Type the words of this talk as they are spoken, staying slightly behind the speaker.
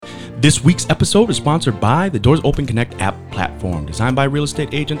This week's episode is sponsored by the Doors Open Connect app platform, designed by real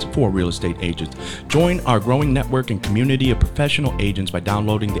estate agents for real estate agents. Join our growing network and community of professional agents by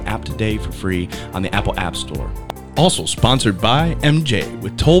downloading the app today for free on the Apple App Store. Also sponsored by MJ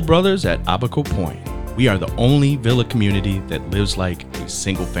with Toll Brothers at Abaco Pointe. We are the only villa community that lives like a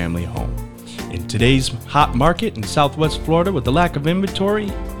single family home. In today's hot market in Southwest Florida with the lack of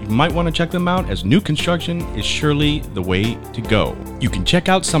inventory, you might want to check them out, as new construction is surely the way to go. You can check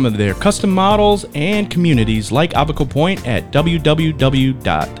out some of their custom models and communities like Abaco Pointe at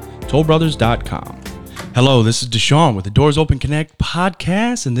www.tollbrothers.com. Hello, this is Deshaun with the Doors Open Connect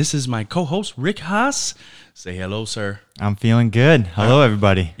podcast, and this is my co-host Rick Haas. Say hello, sir. I'm feeling good. Hello,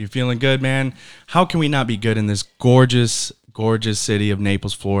 everybody. You're feeling good, man? How can we not be good in this gorgeous city of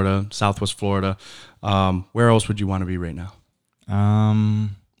Naples, Florida, Southwest Florida? Where else would you want to be right now?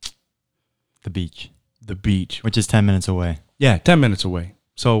 The beach. The beach. Which is 10 minutes away. Yeah, 10 minutes away.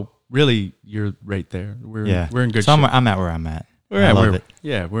 So really, you're right there. We're in good shape. I'm at where I'm at. I love it.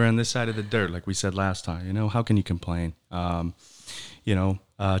 Yeah, we're on this side of the dirt, like we said last time. You know, how can you complain?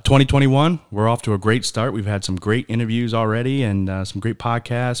 2021, we're off to a great start. We've had some great interviews already and some great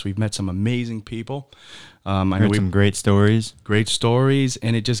podcasts. We've met some amazing people. I heard some great stories. Great stories,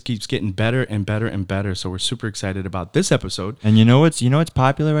 and it just keeps getting better and better and better. So we're super excited about this episode. And you know what's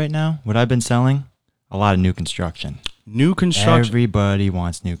popular right now? What I've been selling? A lot of new construction. New construction. Everybody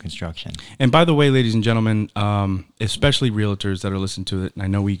wants new construction. And by the way, ladies and gentlemen, especially realtors that are listening to it, and I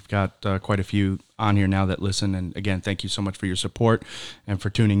know we've got quite a few on here now that listen. And again, thank you so much for your support and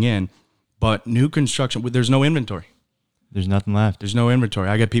for tuning in. But new construction, there's no inventory. There's nothing left. There's no inventory.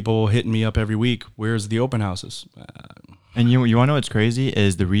 I get people hitting me up every week. Where's the open houses? And you want to know what's crazy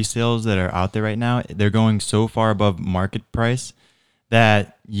is the resales that are out there right now, they're going so far above market price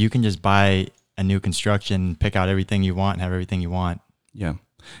that you can just buy a new construction, pick out everything you want, and have everything you want. Yeah.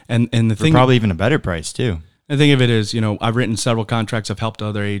 And the thing, probably even a better price too. The thing of it is, I've written several contracts. I've helped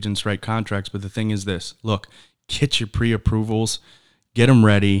other agents write contracts. But the thing is this, look, get your pre-approvals, get them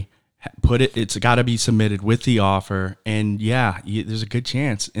ready. It's got to be submitted with the offer. And there's a good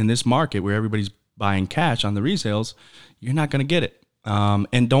chance in this market where everybody's buying cash on the resales, you're not going to get it.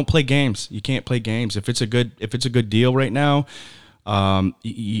 And don't play games. You can't play games. If it's a good deal right now, you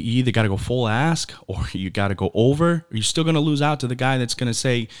either got to go full ask or you got to go over, or you're still going to lose out to the guy that's going to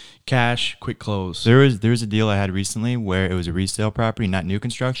say cash, quick close. There was a deal I had recently where it was a resale property, not new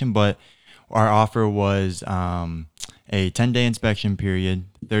construction, but our offer was, a 10-day inspection period,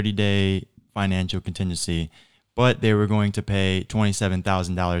 30-day financial contingency, but they were going to pay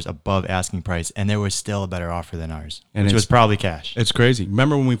 $27,000 above asking price, and there was still a better offer than ours, which was probably cash. It's crazy.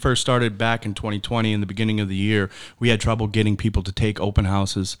 Remember when we first started back in 2020, in the beginning of the year, we had trouble getting people to take open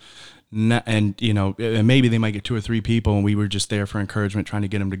houses, and maybe they might get 2 or 3 people, and we were just there for encouragement, trying to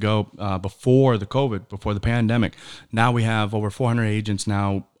get them to go before the pandemic. Now we have over 400 agents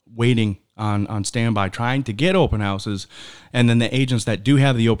now waiting on standby, trying to get open houses. And then the agents that do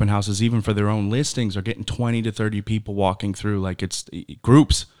have the open houses, even for their own listings, are getting 20 to 30 people walking through, like it's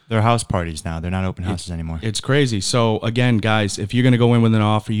groups. They're house parties now. They're not open houses anymore. It's crazy. So again, guys, if you're going to go in with an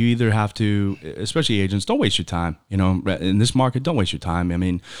offer, you either have to, especially agents, don't waste your time. In this market, don't waste your time. I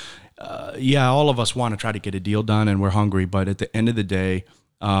mean, all of us want to try to get a deal done and we're hungry, but at the end of the day,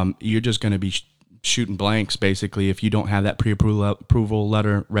 you're just going to be shooting blanks basically if you don't have that pre-approval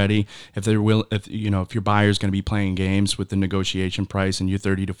letter ready. If your buyer's going to be playing games with the negotiation price and you're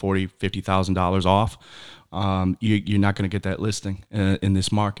 $30,000 to $40,000, $50,000 off, you're not going to get that listing in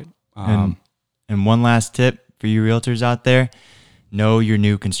this market. And one last tip for you realtors out there: know your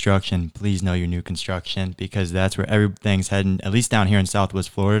new construction. Please know your new construction, because that's where everything's heading. At least down here in Southwest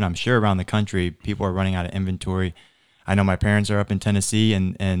Florida, and I'm sure around the country, people are running out of inventory. I know my parents are up in Tennessee,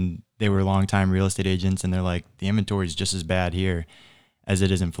 and they were longtime real estate agents, and they're like, the inventory is just as bad here as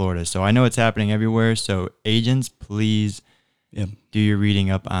it is in Florida. So I know it's happening everywhere. So agents, please do your reading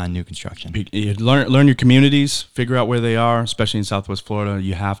up on new construction. Learn your communities, figure out where they are, especially in Southwest Florida.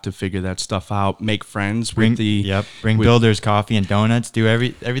 You have to figure that stuff out. Make friends bring builders coffee and donuts. Do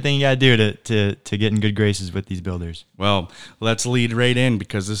everything you got to do to get in good graces with these builders. Well, let's lead right in,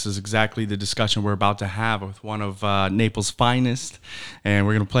 because this is exactly the discussion we're about to have with one of Naples' finest, and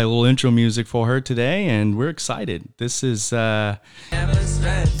we're going to play a little intro music for her today, and we're excited. This is going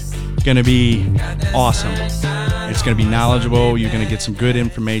to be awesome. It's going to be knowledgeable. You're going to get some good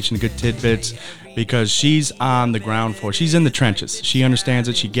information, good tidbits, because she's on the ground floor. She's in the trenches. She understands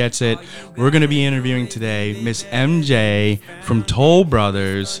it. She gets it. We're going to be interviewing today Miss MJ from Toll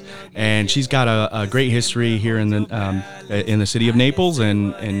Brothers, and she's got a great history here in the city of Naples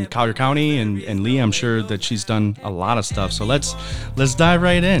and in Collier County and Lee. I'm sure that she's done a lot of stuff. So let's dive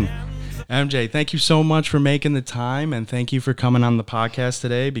right in. MJ, thank you so much for making the time, and thank you for coming on the podcast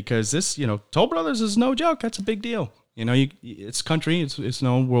today, because this, Toll Brothers is no joke. That's a big deal. It's country, it's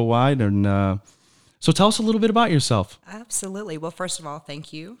known worldwide, and so tell us a little bit about yourself. Absolutely. Well, first of all,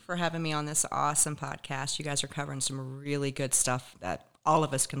 thank you for having me on this awesome podcast. You guys are covering some really good stuff that all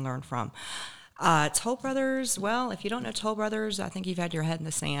of us can learn from. Toll Brothers, well, if you don't know Toll Brothers, I think you've had your head in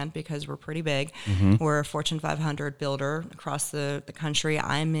the sand, because we're pretty big. Mm-hmm. We're a Fortune 500 builder across the country.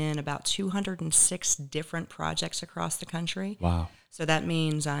 I'm in about 206 different projects across the country. Wow. So that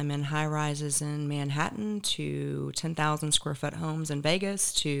means I'm in high-rises in Manhattan, to 10,000 square foot homes in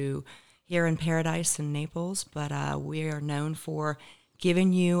Vegas, to here in Paradise in Naples. But we are known for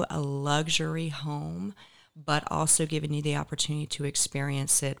giving you a luxury home, but also giving you the opportunity to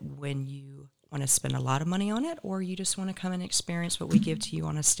experience it when you want to spend a lot of money on it, or you just want to come and experience what we give to you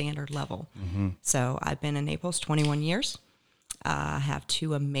on a standard level. Mm-hmm. So I've been in Naples 21 years. I have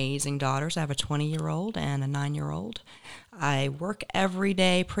two amazing daughters. I have a 20-year-old and a 9-year-old. I work every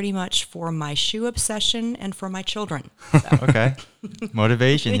day pretty much for my shoe obsession and for my children. So. Okay.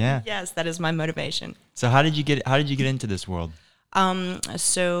 Motivation, yeah. Yes, that is my motivation. So how did you get into this world?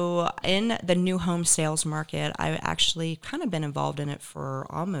 So in the new home sales market, I've actually kind of been involved in it for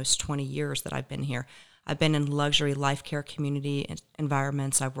almost 20 years that I've been here. I've been in luxury life care community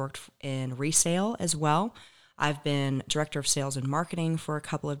environments. I've worked in resale as well. I've been director of sales and marketing for a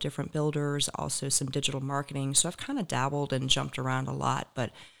couple of different builders, also some digital marketing. So I've kind of dabbled and jumped around a lot,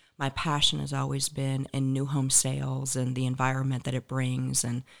 but my passion has always been in new home sales and the environment that it brings,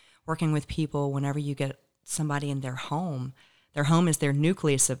 and working with people. Whenever you get somebody in their home is their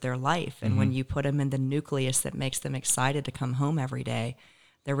nucleus of their life. And when you put them in the nucleus that makes them excited to come home every day,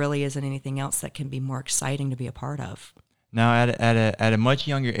 there really isn't anything else that can be more exciting to be a part of. Now, at a much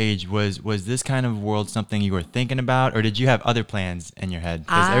younger age, was this kind of world something you were thinking about, or did you have other plans in your head?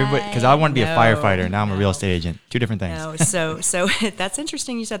 Because I want to be a firefighter, now I'm a real estate agent. Two different things. No, so that's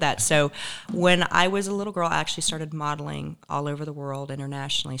interesting you said that. So when I was a little girl, I actually started modeling all over the world,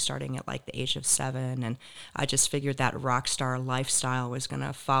 internationally, starting at like the age of 7, and I just figured that rock star lifestyle was going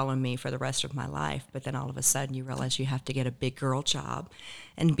to follow me for the rest of my life. But then all of a sudden, you realize you have to get a big girl job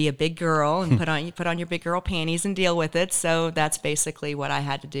and be a big girl and put on your big girl panties and deal with it. So that's basically what I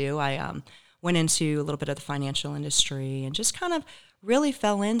had to do. I went into a little bit of the financial industry and just kind of really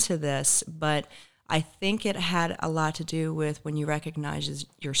fell into this. But I think it had a lot to do with when you recognize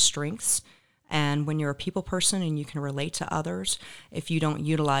your strengths, and when you're a people person and you can relate to others. If you don't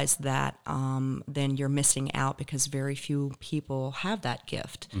utilize that, then you're missing out, because very few people have that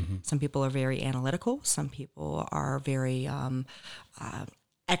gift. Mm-hmm. Some people are very analytical. Some people are very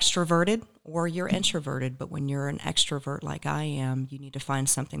extroverted, or you're introverted. But when you're an extrovert like I am, you need to find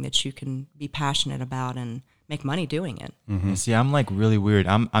something that you can be passionate about and make money doing it. Mm-hmm. See, I'm like really weird.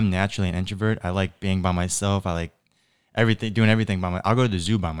 I'm naturally an introvert. I like being by myself. I like doing everything by myself. I'll go to the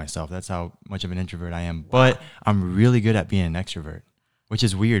zoo by myself. That's how much of an introvert I am. Wow. But I'm really good at being an extrovert, which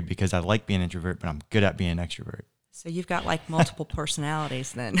is weird, because I like being an introvert, but I'm good at being an extrovert. So you've got like multiple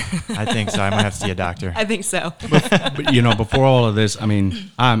personalities then. I think so. I might have to see a doctor. I think so. But before all of this, I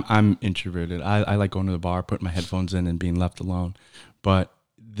mean, I'm introverted. I like going to the bar, putting my headphones in, and being left alone. But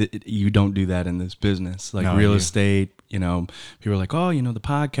you don't do that in this business, like real estate. People are like, oh, the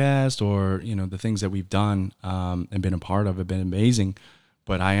podcast, or the things that we've done and been a part of have been amazing.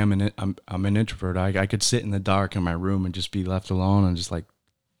 But I'm an introvert. I could sit in the dark in my room and just be left alone and just like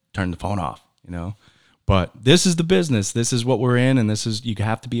turn the phone off. But this is the business. This is what we're in, and you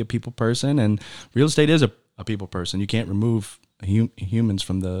have to be a people person, and real estate is a people person. You can't remove humans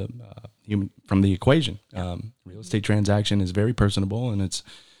from the equation. Real estate transaction is very personable, and it's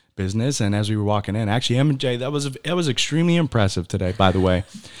business. And as we were walking in, actually, MJ, that was extremely impressive today, by the way.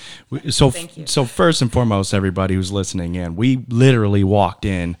 Thank you. So first and foremost, everybody who's listening in, we literally walked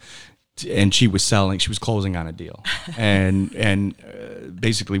in, and she was closing on a deal, and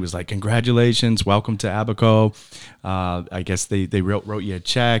basically was like, congratulations, welcome to Abaco. I guess they wrote you a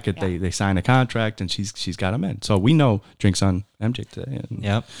check, they signed a contract, and she's got them in. So we know drinks on MJ today.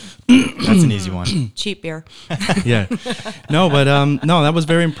 Yep. That's an easy one. Cheap beer. Yeah. No, but no, that was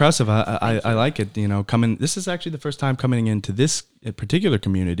very impressive. I like it. This is actually the first time coming into this particular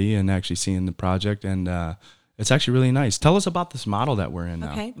community and actually seeing the project, and it's actually really nice. Tell us about this model that we're in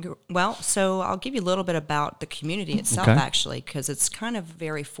now. Okay. Well, so I'll give you a little bit about the community itself, actually, because it's kind of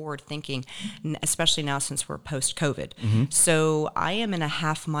very forward-thinking, especially now since we're post-COVID. Mm-hmm. So I am in a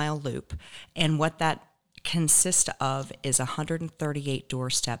half-mile loop, and what that consists of is 138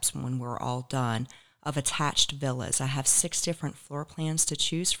 doorsteps when we're all done. of attached villas. I have 6 different floor plans to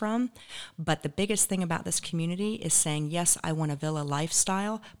choose from. But the biggest thing about this community is saying, yes, I want a villa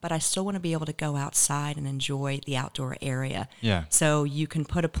lifestyle, but I still want to be able to go outside and enjoy the outdoor area. Yeah. So you can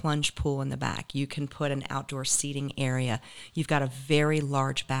put a plunge pool in the back. You can put an outdoor seating area. You've got a very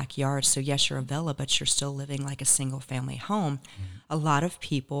large backyard. So yes, you're a villa, but you're still living like a single family home. A lot of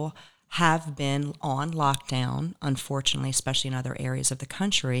people have been on lockdown, unfortunately, especially in other areas of the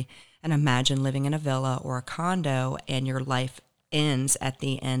country. And imagine living in a villa or a condo and your life ends at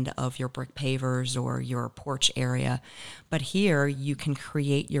the end of your brick pavers or your porch area. But here you can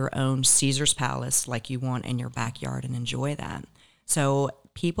create your own Caesar's Palace like you want in your backyard and enjoy that. So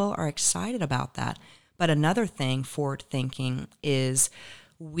people are excited about that. But another thing, forward thinking, is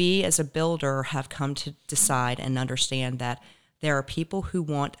we as a builder have come to decide and understand that there are people who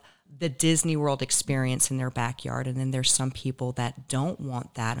want the Disney World experience in their backyard, and then there's some people that don't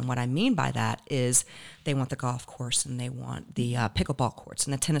want that. And what I mean by that is they want the golf course and they want the pickleball courts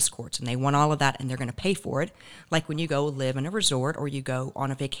and the tennis courts, and they want all of that, and they're going to pay for it. Like when you go live in a resort or you go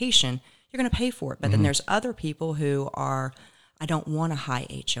on a vacation, you're going to pay for it. But then there's other people who are, I don't want a high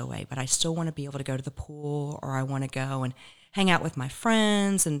HOA, but I still want to be able to go to the pool, or I want to go and hang out with my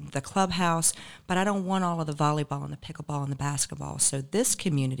friends and the clubhouse, but I don't want all of the volleyball and the pickleball and the basketball. So this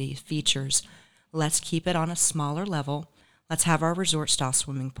community features, let's keep it on a smaller level. Let's have our resort-style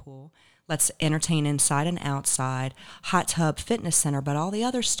swimming pool. Let's entertain inside and outside, hot tub, fitness center, but all the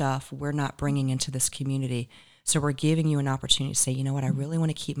other stuff we're not bringing into this community. So we're giving you an opportunity to say, you know what, I really want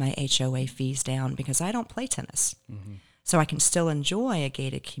to keep my HOA fees down because I don't play tennis. So I can still enjoy a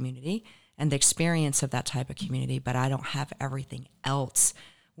gated community and the experience of that type of community, but I don't have everything else.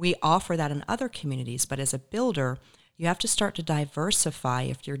 We offer that in other communities, but as a builder, you have to start to diversify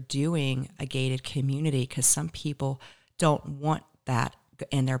if you're doing a gated community, because some people don't want that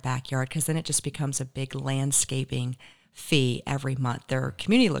in their backyard, because then it just becomes a big landscaping fee every month. Their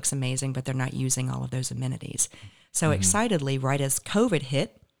community looks amazing, but they're not using all of those amenities. So excitedly, right as COVID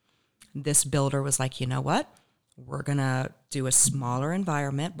hit, this builder was like, you know what? We're going to do a smaller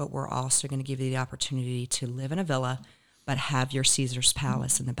environment, but we're also going to give you the opportunity to live in a villa, but have your Caesar's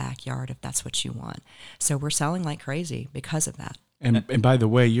Palace in the backyard if that's what you want. So we're selling like crazy because of that. And by the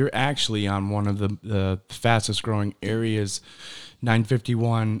way, you're actually on one of the fastest growing areas,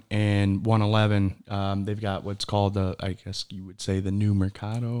 951 and 111. They've got what's called I guess you would say the new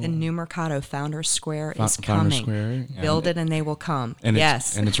Mercado. The new Mercado Founders Square is Founders coming. Square, Build it and they will come. And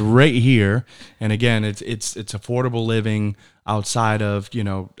yes. It's right here. And again, it's affordable living outside of,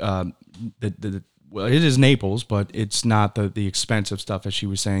 well, it is Naples, but it's not the expensive stuff, as she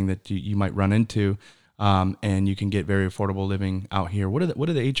was saying, that you might run into. And you can get very affordable living out here. What are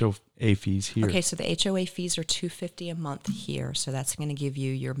the HOA fees here? Okay, so the HOA fees are $250 a month here. So that's going to give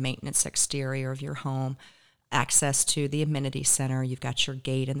you your maintenance exterior of your home, access to the amenity center. You've got your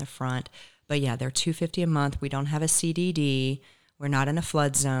gate in the front. But yeah, they're $250 a month. We don't have a CDD. We're not in a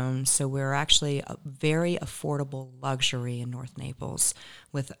flood zone. So we're actually a very affordable luxury in North Naples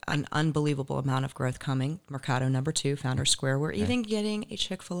with an unbelievable amount of growth coming. Mercado number 2, Founders Square. We're even getting a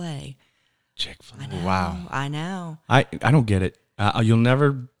Chick-fil-A. Chick-fil-A. Wow. I know. I don't get it. You'll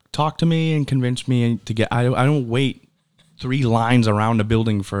never talk to me and convince me to get. I don't wait 3 lines around a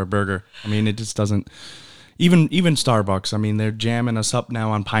building for a burger. I mean, it just doesn't. Even Starbucks. I mean, they're jamming us up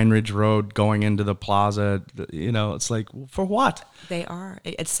now on Pine Ridge Road, going into the plaza. It's like, for what? They are.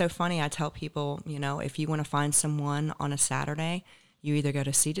 It's so funny. I tell people, if you want to find someone on a Saturday, you either go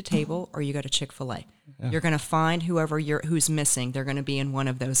to Seat to Table or you go to Chick-fil-A. Yeah. You're going to find who's missing. They're going to be in one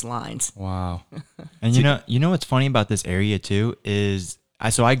of those lines. Wow. And you know what's funny about this area too is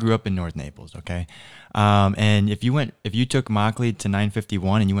I grew up in North Naples, okay? And if you took Mockley to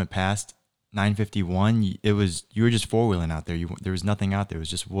 951 and you went past 951, you were just 4-wheeling out there. There was nothing out there. It was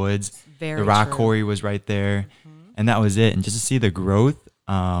just woods. The rock quarry was right there, and that was it. And just to see the growth,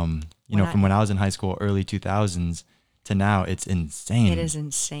 from when I was in high school, early 2000s to now, it's insane. It is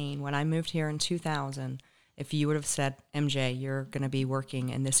insane. When I moved here in 2000, if you would have said, MJ, you're going to be working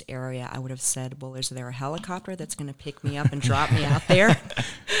in this area, I would have said, well, is there a helicopter that's going to pick me up and drop me out there?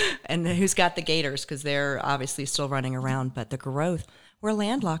 And who's got the gators? Because they're obviously still running around. But the growth, we're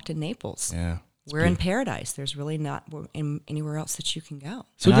landlocked in Naples. Yeah. We're in paradise. There's really not anywhere else that you can go.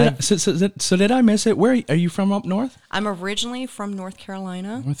 So did I miss it? Where are you from up north? I'm originally from North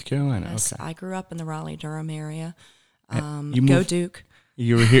Carolina. North Carolina, yes, okay. I grew up in the Raleigh-Durham area. Go Duke.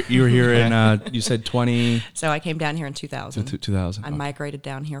 You were here in, you said 20... So I came down here in 2000. 2000. I migrated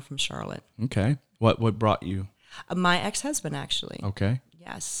down here from Charlotte. Okay. What brought you? My ex-husband, actually. Okay.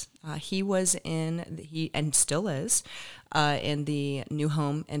 Yes. He was and still is, in the new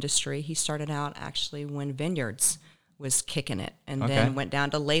home industry. He started out actually when Vineyards was kicking it, and then went down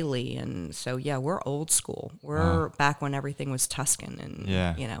to Lely. And so, yeah, we're old school. We're back when everything was Tuscan,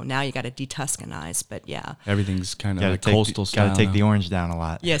 and now you got to de-Tuscanize, but yeah. Everything's kind of like coastal style. Got to take the orange down a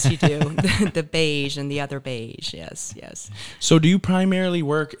lot. Yes, you do. The beige and the other beige. Yes. So do you primarily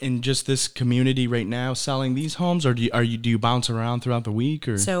work in just this community right now selling these homes, or do you bounce around throughout the week?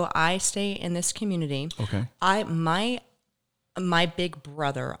 Or So I stay in this community. Okay. My big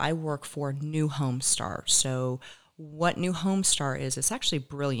brother, I work for New Home Star. So what New Home Star is, it's actually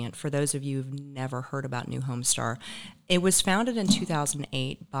brilliant for those of you who've never heard about New Home Star. It was founded in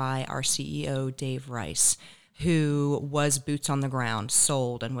 2008 by our CEO, Dave Rice, who was boots on the ground,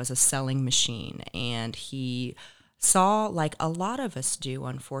 sold, and was a selling machine. And he saw, like a lot of us do,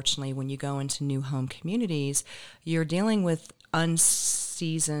 unfortunately, when you go into new home communities, you're dealing with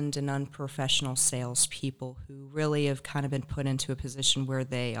unseasoned and unprofessional salespeople who really have kind of been put into a position where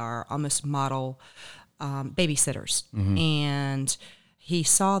they are almost model babysitters. And he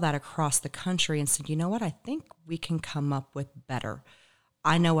saw that across the country and said, you know what, I think we can come up with better.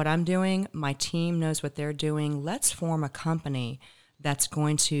 I know what I'm doing. My team knows what they're doing. Let's form a company that's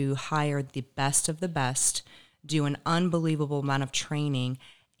going to hire the best of the best, do an unbelievable amount of training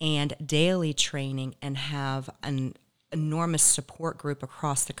and daily training, and have an enormous support group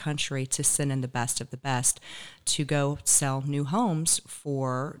across the country to send in the best of the best to go sell new homes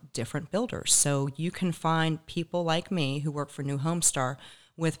for different builders. So you can find people like me who work for New Home Star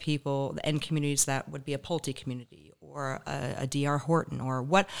with people in communities that would be a Pointe community or a D.R. Horton or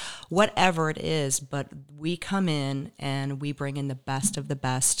whatever it is, but we come in and we bring in the best of the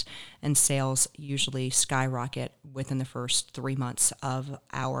best, and sales usually skyrocket within the first 3 months of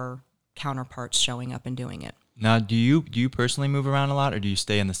our counterparts showing up and doing it. Now, do you personally move around a lot, or do you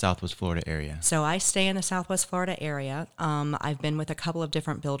stay in the Southwest Florida area? So I stay in the Southwest Florida area. I've been with a couple of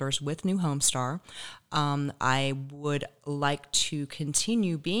different builders with New Home Star. I would like to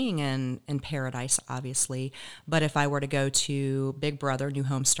continue being in Paradise, obviously, but if I were to go to Big Brother, New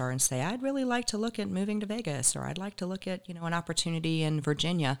Home Star, and say, I'd really like to look at moving to Vegas, or I'd like to look at, an opportunity in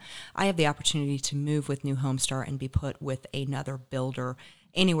Virginia, I have the opportunity to move with New Home Star and be put with another builder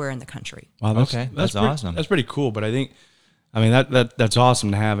anywhere in the country. Wow, that's awesome. That's pretty cool. But that's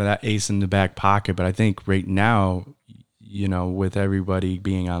awesome to have that ace in the back pocket. But I think right now, with everybody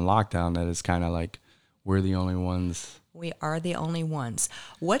being on lockdown, that it's kind of like we're the only ones. We are the only ones.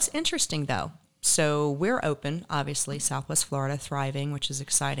 What's interesting, though, so we're open, obviously, Southwest Florida thriving, which is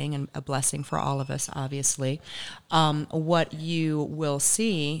exciting and a blessing for all of us, obviously. What you will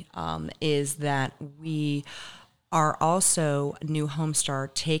see is that we are also New Home Star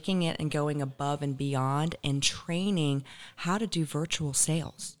taking it and going above and beyond and training how to do virtual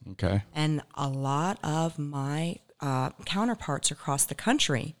sales. Okay. And a lot of my counterparts across the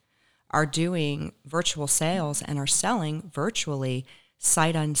country are doing virtual sales and are selling virtually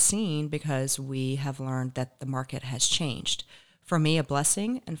sight unseen, because we have learned that the market has changed. For me, a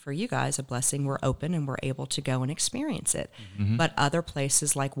blessing, and for you guys, a blessing. We're open and we're able to go and experience it. Mm-hmm. But other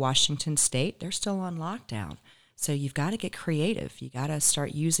places like Washington State, they're still on lockdown. So you've got to get creative. You got to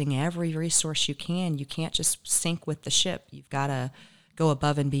start using every resource you can. You can't just sink with the ship. You've got to go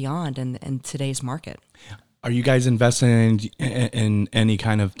above and beyond in today's market. Are you guys investing in any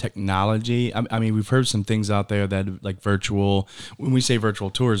kind of technology? I mean, we've heard some things out there that like virtual, when we say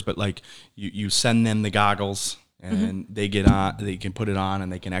virtual tours, but like you send them the goggles and they get on, they can put it on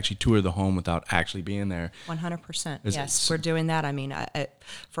and they can actually tour the home without actually being there. 100%. Yes, we're doing that. I mean,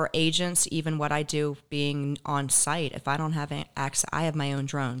 for agents, even what I do being on site, if I don't have access, I have my own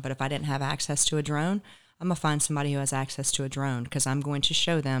drone, but if I didn't have access to a drone, I'm going to find somebody who has access to a drone, because I'm going to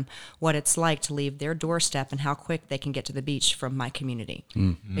show them what it's like to leave their doorstep and how quick they can get to the beach from my community,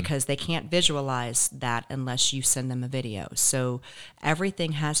 because they can't visualize that unless you send them a video. So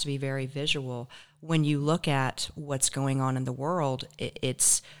everything has to be very visual. When you look at what's going on in the world,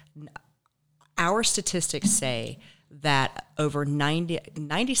 it's our statistics say that over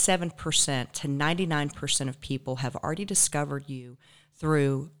 97% to 99% of people have already discovered you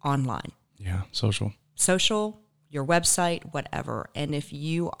through online. Yeah, social, your website, whatever. And if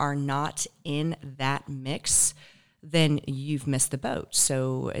you are not in that mix, then you've missed the boat.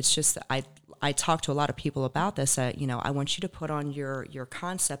 So it's just, I talk to a lot of people about this. I want you to put on your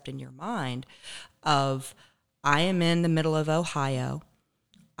concept in your mind of, I am in the middle of Ohio.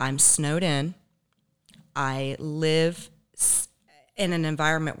 I'm snowed in. I live in an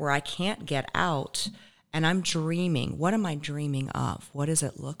environment where I can't get out. And I'm dreaming. What am I dreaming of? What does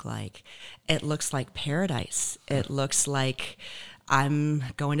it look like? It looks like paradise. It looks like I'm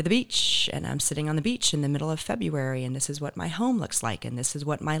going to the beach and I'm sitting on the beach in the middle of February, and this is what my home looks like, and this is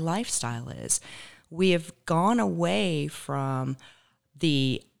what my lifestyle is. We have gone away from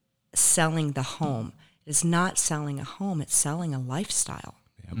the selling the home. It is not selling a home, it's selling a lifestyle.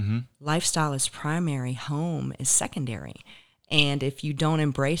 Yep. Mm-hmm. Lifestyle is primary, home is secondary. And if you don't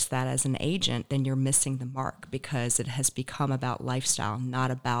embrace that as an agent, then you're missing the mark, because it has become about lifestyle,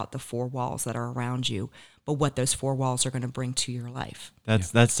 not about the four walls that are around you, but what those four walls are going to bring to your life.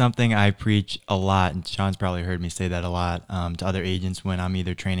 That's something I preach a lot, and Sean's probably heard me say that a lot to other agents when I'm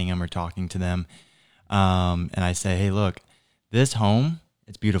either training them or talking to them. And I say, hey, look, this home,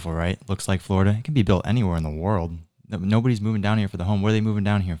 it's beautiful, right? Looks like Florida. It can be built anywhere in the world. Nobody's moving down here for the home. What are they moving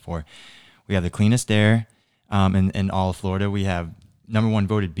down here for? We have the cleanest air in all of Florida. We have #1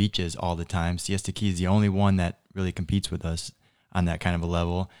 voted beaches all the time. Siesta Key is the only one that really competes with us on that kind of a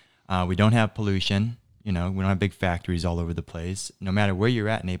level. We don't have pollution. We don't have big factories all over the place. No matter where you're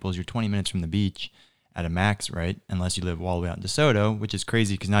at in Naples, you're 20 minutes from the beach at a max, right? Unless you live all the way out in DeSoto, which is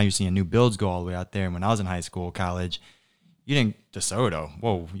crazy because now you're seeing new builds go all the way out there. And when I was in high school, college, you didn't DeSoto.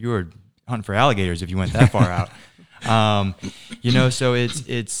 Whoa, you were hunting for alligators if you went that far out. So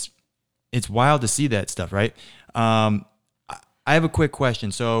it's wild to see that stuff, right? I have a quick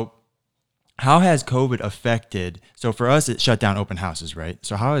question. So how has COVID affected, so for us, it shut down open houses, right?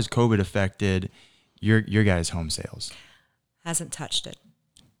 So how has COVID affected your guys' home sales? Hasn't touched it.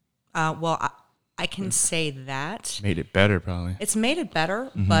 I can say that. Made it better, probably. It's made it better,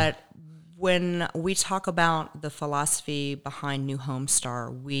 Mm-hmm. but when we talk about the philosophy behind New Home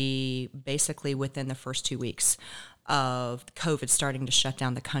Star, we basically, within the first 2 weeks of COVID starting to shut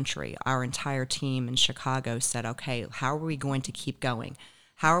down the country, our entire team in Chicago said, okay, how are we going to keep going?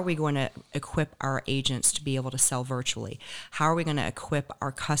 How are we going to equip our agents to be able to sell virtually? How are we going to equip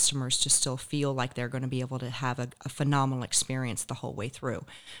our customers to still feel like they're going to be able to have a phenomenal experience the whole way through?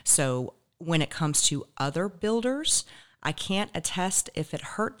 So when it comes to other builders, I can't attest if it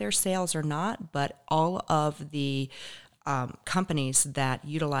hurt their sales or not, but all of the companies that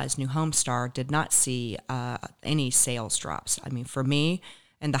utilize New Home Star did not see any sales drops. I mean, for me,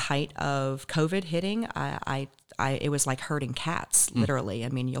 in the height of COVID hitting, it was like herding cats, literally. I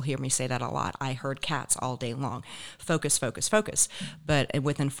mean, you'll hear me say that a lot. I herd cats all day long. Focus, focus, focus. But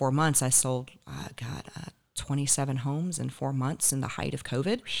within 4 months, I sold, 27 homes in 4 months in the height of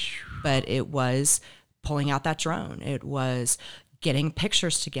COVID. But it was pulling out that drone. It was getting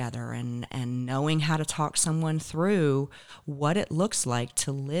pictures together and knowing how to talk someone through what it looks like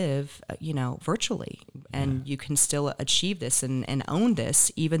to live, virtually. And you can still achieve this and own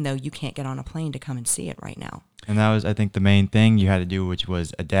this, even though you can't get on a plane to come and see it right now. And that was, I think, the main thing you had to do, which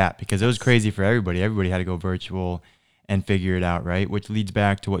was adapt, because it was crazy for everybody. Everybody had to go virtual and figure it out, right? Which leads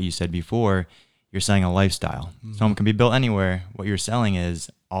back to what you said before. You're selling a lifestyle. Mm-hmm. Home can be built anywhere. What you're selling is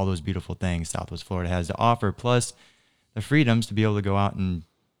all those beautiful things Southwest Florida has to offer, plus the freedoms to be able to go out and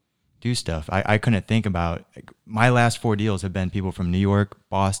do stuff. I couldn't think about, my last 4 deals have been people from New York,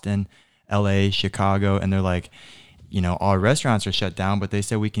 Boston, LA, Chicago, and they're like, all restaurants are shut down, but they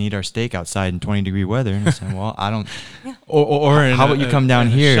said we can eat our steak outside in 20-degree weather. And I said, well, I don't. Yeah. Or how about you come down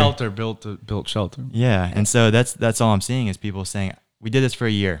here? Shelter, built shelter. Yeah, and so that's all I'm seeing is people saying, we did this for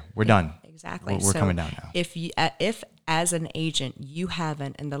a year. We're done. Exactly. We're coming down now. If as an agent you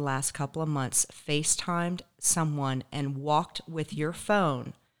haven't in the last couple of months FaceTimed someone and walked with your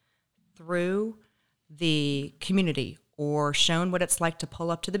phone through the community, or shown what it's like to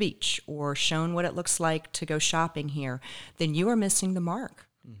pull up to the beach, or shown what it looks like to go shopping here, then you are missing the mark.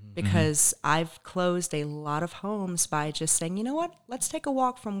 Because I've closed a lot of homes by just saying, you know what, let's take a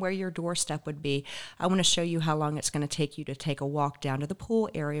walk from where your doorstep would be. I want to show you how long it's going to take you to take a walk down to the pool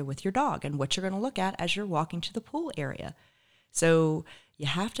area with your dog, and what you're going to look at as you're walking to the pool area. So you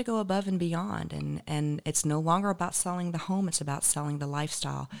have to go above and beyond, and it's no longer about selling the home, it's about selling the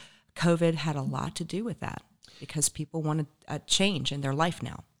lifestyle. COVID had a lot to do with that, because people wanted a change in their life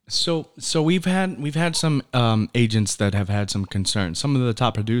now. So we've had some agents that have had some concerns. Some of the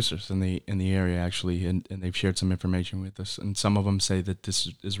top producers in the area actually, and they've shared some information with us. And some of them say that this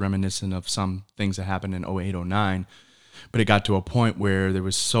is reminiscent of some things that happened in 08, 09. But it got to a point where there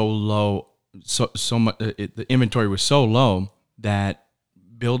was so low, so much. The inventory was so low that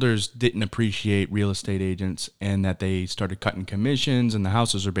builders didn't appreciate real estate agents, and that they started cutting commissions, and the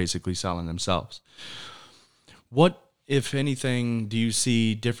houses are basically selling themselves. What, if anything, do you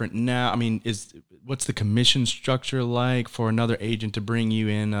see different now? I mean, what's the commission structure like for another agent to bring you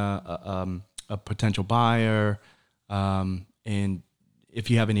in a potential buyer? And if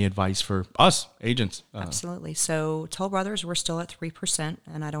you have any advice for us agents? Absolutely. So Toll Brothers, we're still at 3%,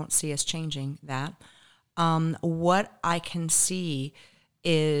 and I don't see us changing that. What I can see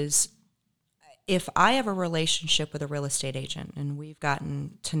is if I have a relationship with a real estate agent and we've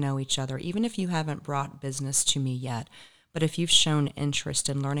gotten to know each other, even if you haven't brought business to me yet, but if you've shown interest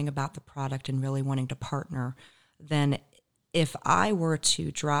in learning about the product and really wanting to partner, then if I were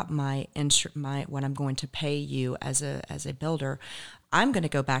to drop my what I'm going to pay you as a builder, I'm going to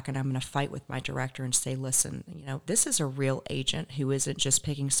go back and I'm going to fight with my director and say, listen, this is a real agent who isn't just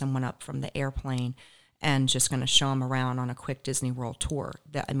picking someone up from the airplane and just going to show them around on a quick Disney World tour.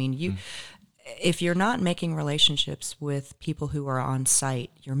 If you're not making relationships with people who are on site,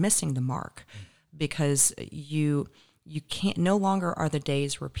 you're missing the mark, because you can't, no longer are the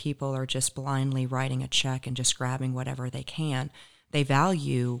days where people are just blindly writing a check and just grabbing whatever they can. They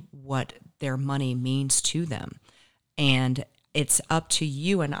value what their money means to them. And it's up to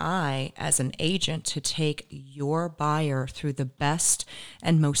you and I as an agent to take your buyer through the best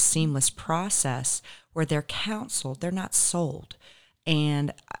and most seamless process where they're counseled, they're not sold.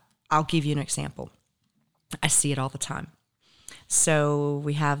 And I'll give you an example. I see it all the time. So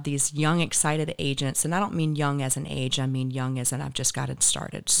we have these young, excited agents, and I don't mean young as an age, I mean young as in I've just gotten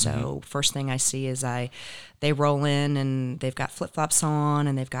started. So first thing I see is they roll in and they've got flip-flops on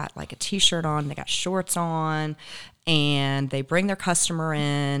and they've got like a t-shirt on, they got shorts on, and they bring their customer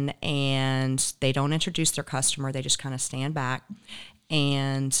in and they don't introduce their customer, they just kind of stand back.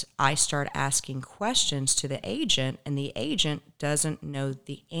 And I start asking questions to the agent, and the agent doesn't know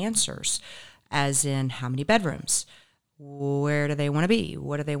the answers, as in how many bedrooms, where do they want to be,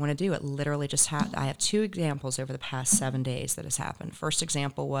 what do they want to do. It literally just happened. I have 2 examples over the past 7 days that has happened. First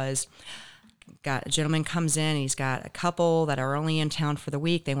example was, got a gentleman comes in, he's got a couple that are only in town for the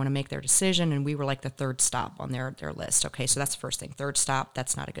week, they want to make their decision, and we were like the 3rd stop on their list. Okay, so that's the first thing. 3rd stop,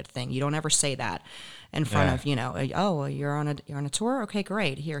 that's not a good thing. You don't ever say that in front of, oh, you're on a tour? Okay,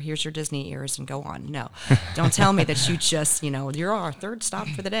 great. Here's your Disney ears and go on. No, don't tell me that you just, you're our 3rd stop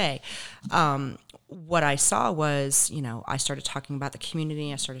for the day. What I saw was, I started talking about the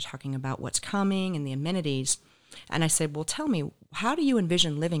community, I started talking about what's coming and the amenities. And I said, well, tell me, how do you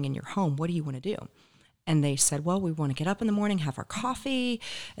envision living in your home? What do you want to do? And they said, well, we want to get up in the morning, have our coffee,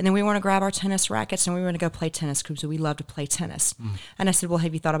 and then we want to grab our tennis rackets and we want to go play tennis because we love to play tennis. And I said, well,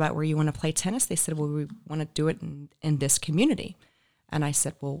 have you thought about where you want to play tennis? They said, well, we want to do it in this community. And I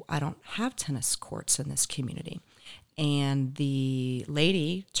said, well, I don't have tennis courts in this community. And the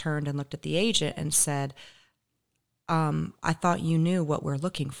lady turned and looked at the agent and said, I thought you knew what we're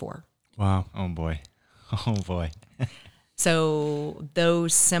looking for. Wow. Oh, boy. Oh, boy. So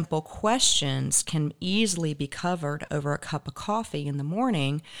those simple questions can easily be covered over a cup of coffee in the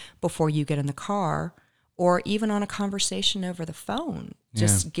morning before you get in the car, or even on a conversation over the phone,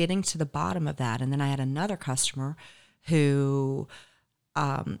 just getting to the bottom of that. And then I had another customer who,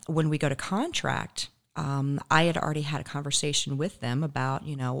 when we go to contract, I had already had a conversation with them about,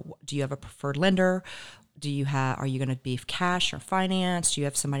 do you have a preferred lender? Are you going to be cash or finance? Do you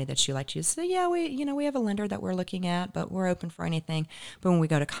have somebody that you like to use? So yeah, we have a lender that we're looking at, but we're open for anything. But when we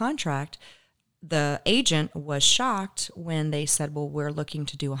go to contract, the agent was shocked when they said, well, we're looking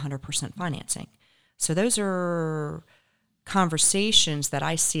to do 100% financing. So those are conversations that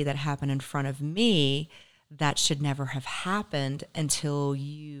I see that happen in front of me that should never have happened until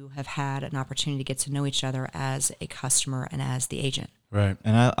you have had an opportunity to get to know each other as a customer and as the agent. Right.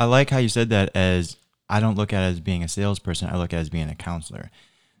 And I like how you said that, as I don't look at it as being a salesperson. I look at it as being a counselor.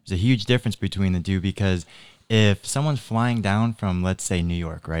 There's a huge difference between the two, because if someone's flying down from, let's say, New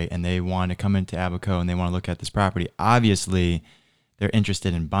York, right, and they want to come into Abaco and they want to look at this property, obviously they're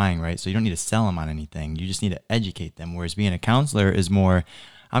interested in buying, right? So you don't need to sell them on anything. You just need to educate them. Whereas being a counselor is more,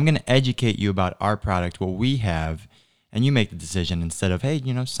 I'm going to educate you about our product, what we have, and you make the decision instead of, hey,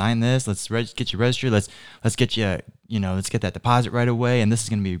 sign this, let's get you registered, let's get you, let's get that deposit right away, and this is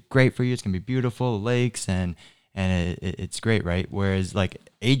going to be great for you, it's going to be beautiful, lakes, and it's great, right? Whereas like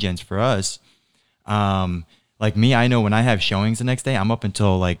agents for us, like me, I know when I have showings the next day, I'm up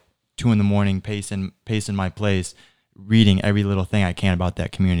until like 2 a.m, pacing my place, reading every little thing I can about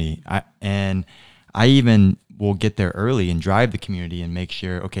that community. I even will get there early and drive the community and make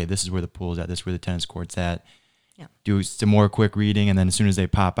sure, okay, this is where the pool's at, this is where the tennis court's at. Yeah. Do some more quick reading, and then as soon as they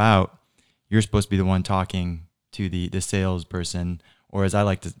pop out, you're supposed to be the one talking to the salesperson, or as I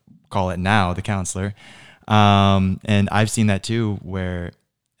like to call it now, the counselor. And I've seen that too,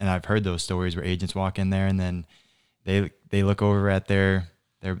 and I've heard those stories where agents walk in there and then they look over at their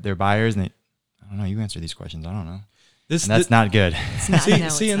buyers and I don't know, you answer these questions, I don't know. That's not good.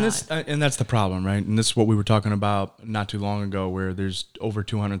 And that's the problem, right? And this is what we were talking about not too long ago, where there's over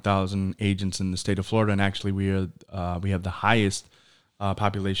 200,000 agents in the state of Florida, and actually we have the highest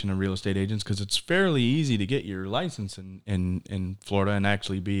population of real estate agents, because it's fairly easy to get your license in Florida and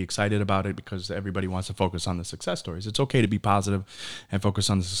actually be excited about it, because everybody wants to focus on the success stories. It's okay to be positive and focus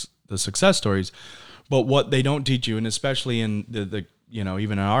on the success stories. But what they don't teach you, and especially in the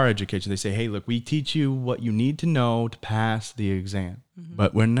even in our education, they say, hey, look, we teach you what you need to know to pass the exam.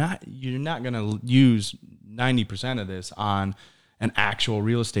 But you're not going to use 90% of this on an actual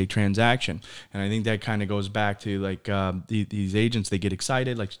real estate transaction. And I think that kind of goes back to like these agents, they get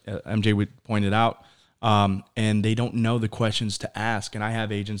excited, like MJ would pointed out, and they don't know the questions to ask. And I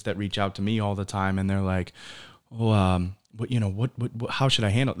have agents that reach out to me all the time, and they're like, how should I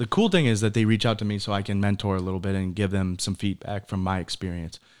handle it? The cool thing is that they reach out to me so I can mentor a little bit and give them some feedback from my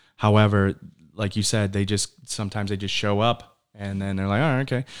experience. However, like you said, sometimes they just show up and then they're like, all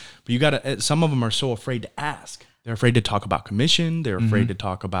right, okay. But some of them are so afraid to ask. They're afraid to talk about commission. They're afraid to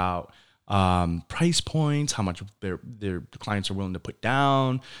talk about price points, how much their clients are willing to put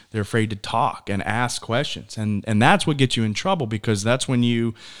down. They're afraid to talk and ask questions. And that's what gets you in trouble, because that's when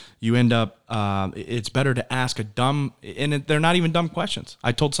you end up, it's better to ask they're not even dumb questions.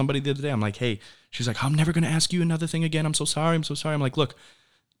 I told somebody the other day, I'm like, hey, she's like, I'm never going to ask you another thing again. I'm so sorry. I'm like, look,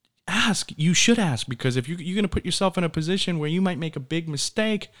 ask. You should ask, because if you're going to put yourself in a position where you might make a big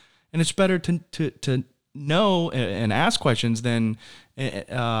mistake, and it's better to know and ask questions than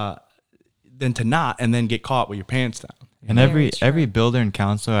to not, and then get caught with your pants down. And every builder and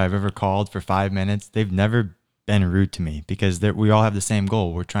counselor I've ever called for 5 minutes, they've never been rude to me, because we all have the same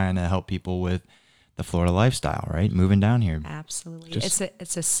goal. We're trying to help people with the Florida lifestyle, right? Moving down here. Absolutely.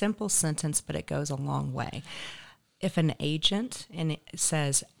 It's a simple sentence, but it goes a long way. If an agent and it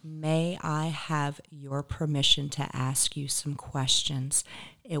says, may I have your permission to ask you some questions,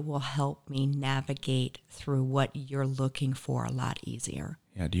 it will help me navigate through what you're looking for a lot easier.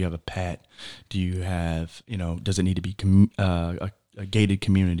 Yeah. Do you have a pet? Do you have, does it need to be a gated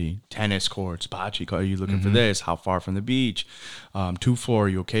community, tennis courts, bocce court? Are you looking for this? How far from the beach? 2 floor? Are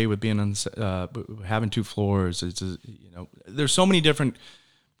you okay with being on having 2 floors? There's so many different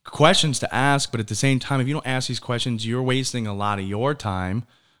questions to ask, but at the same time, if you don't ask these questions, you're wasting a lot of your time,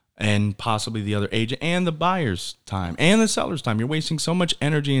 and possibly the other agent and the buyer's time and the seller's time. You're wasting so much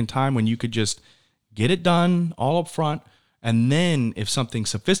energy and time when you could just get it done all up front. And then if something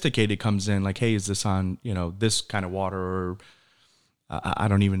sophisticated comes in, like, hey, is this on, this kind of water, or I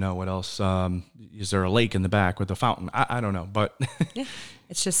don't even know what else. Is there a lake in the back with a fountain? I don't know, but yeah,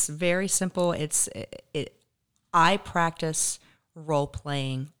 it's just very simple. I practice role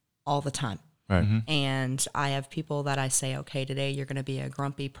playing all the time. Right. And I have people that I say, okay, today you're going to be a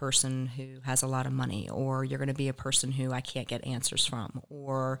grumpy person who has a lot of money, or you're going to be a person who I can't get answers from,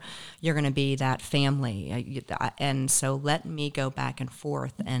 or you're going to be that family. And so let me go back and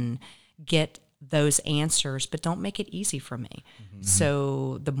forth and get those answers, but don't make it easy for me.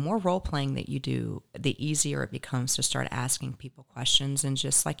 So the more role playing that you do, the easier it becomes to start asking people questions, and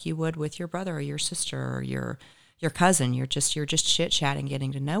just like you would with your brother or your sister or your cousin, you're just chit-chatting,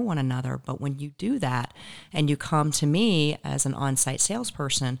 getting to know one another. But when you do that and you come to me as an on-site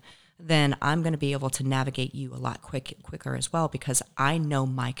salesperson, then I'm going to be able to navigate you a lot quicker as well, because I know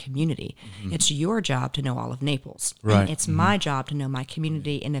my community. It's your job to know all of Naples. Right. And it's my job to know my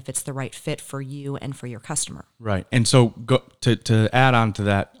community, and if it's the right fit for you and for your customer. Right. And so to add on to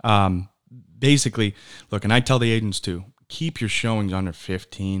that, basically, look, and I tell the agents too, keep your showings under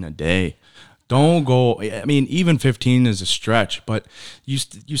 15 a day. Don't go, even 15 is a stretch, but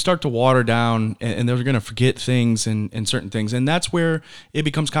you start to water down, and they're going to forget things and certain things. And that's where it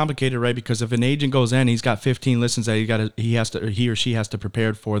becomes complicated, right? Because if an agent goes in, he's got 15 listings that he or she has to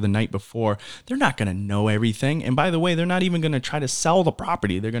prepare for the night before, they're not going to know everything. And by the way, they're not even going to try to sell the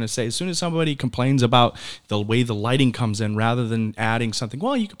property. They're going to say, as soon as somebody complains about the way the lighting comes in, rather than adding something,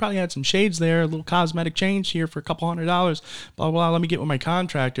 well, you could probably add some shades there, a little cosmetic change here for a couple $100, blah, blah, let me get with my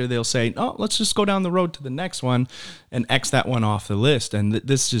contractor. They'll say, oh, let's just go down the road to the next one and X that one off the list. And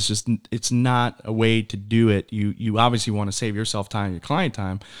this is just, it's not a way to do it. You obviously want to save yourself time, your client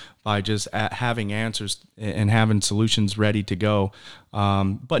time, by just having answers and having solutions ready to go.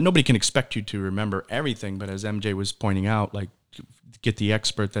 But nobody can expect you to remember everything. But as MJ was pointing out, like, get the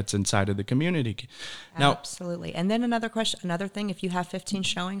expert that's inside of the community. Now, absolutely. And then another thing, if you have 15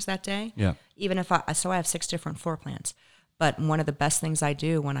 showings that day, even if I have 6 different floor plans. But one of the best things I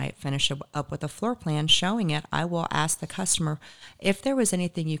do when I finish up with a floor plan showing it, I will ask the customer, if there was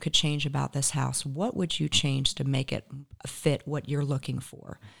anything you could change about this house, what would you change to make it fit what you're looking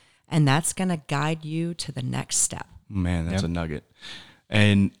for? And that's going to guide you to the next step. Man, that's a nugget.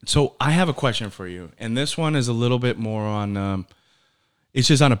 And so I have a question for you. And this one is a little bit more on, It's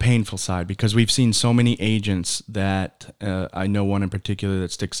just on a painful side because we've seen so many agents that I know one in particular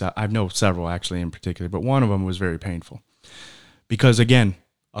that sticks out. I know several actually in particular, but one of them was very painful because, again,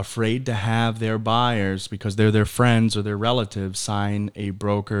 afraid to have their buyers, because they're their friends or their relatives, sign a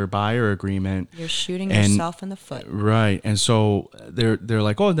broker buyer agreement. You're shooting yourself in the foot. Right. And so they're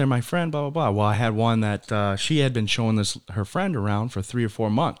like, oh, they're my friend, blah, blah, blah. Well, I had one that she had been showing her friend around for 3 or 4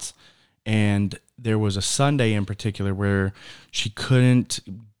 months. And there was a Sunday in particular where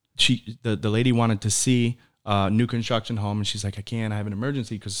the lady wanted to see a new construction home, and she's like, I can't, I have an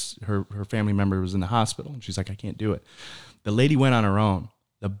emergency because her family member was in the hospital. And she's like, I can't do it. The lady went on her own.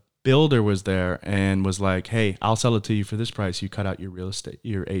 The builder was there and was like, hey, I'll sell it to you for this price. You cut out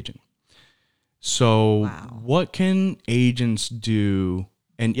your agent. So What can agents do?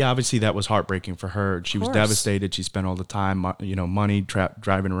 And yeah, obviously that was heartbreaking for her. She was devastated. She spent all the time, money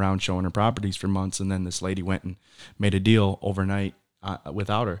driving around showing her properties for months. And then this lady went and made a deal overnight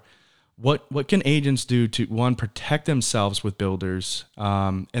without her. What can agents do to, one, protect themselves with builders?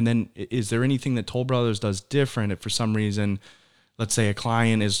 And then is there anything that Toll Brothers does different if for some reason, let's say a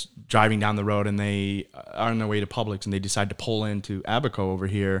client is driving down the road and they are on their way to Publix and they decide to pull into Abaco over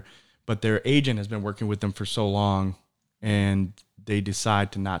here, but their agent has been working with them for so long and they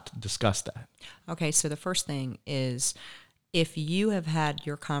decide to not discuss that? Okay, so the first thing is, if you have had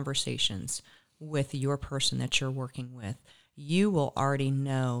your conversations with your person that you're working with, you will already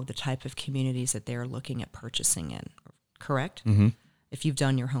know the type of communities that they're looking at purchasing in, correct? Mm-hmm. If you've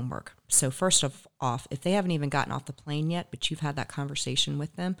done your homework. So first off, if they haven't even gotten off the plane yet, but you've had that conversation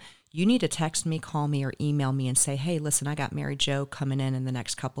with them, you need to text me, call me, or email me and say, hey, listen, I got Mary Jo coming in the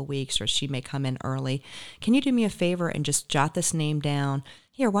next couple of weeks, or she may come in early. Can you do me a favor and just jot this name down?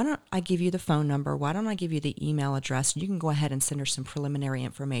 Here, why don't I give you the phone number? Why don't I give you the email address? You can go ahead and send her some preliminary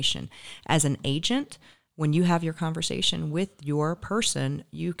information. As an agent, when you have your conversation with your person,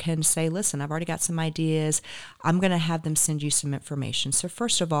 you can say, listen, I've already got some ideas. I'm going to have them send you some information. So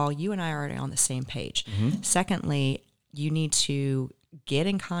first of all, you and I are already on the same page. Mm-hmm. Secondly, you need to get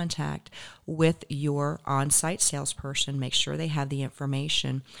in contact with your on-site salesperson, make sure they have the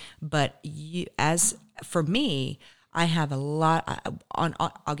information. But as for me, I have a lot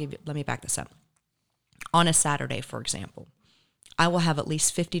let me back this up. On a Saturday, for example, I will have at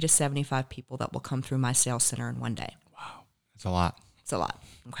least 50 to 75 people that will come through my sales center in one day. Wow. That's a lot. It's a lot.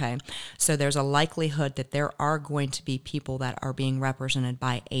 Okay. So there's a likelihood that there are going to be people that are being represented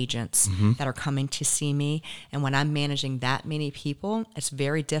by agents that are coming to see me. And when I'm managing that many people, it's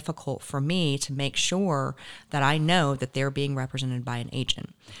very difficult for me to make sure that I know that they're being represented by an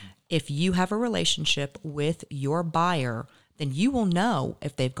agent. If you have a relationship with your buyer, then you will know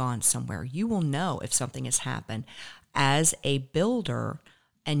if they've gone somewhere. You will know if something has happened. As a builder,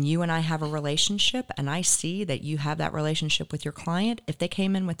 and you and I have a relationship, and I see that you have that relationship with your client, if they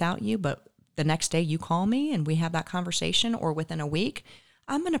came in without you, but the next day you call me and we have that conversation, or within a week,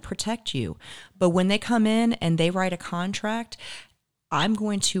 I'm going to protect you. But when they come in and they write a contract, I'm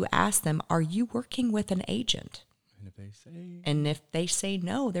going to ask them, are you working with an agent? And if they say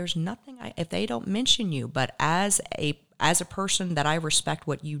no, there's nothing, if they don't mention you. But as a person that I respect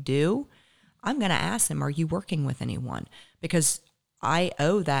what you do, I'm going to ask them, are you working with anyone? Because I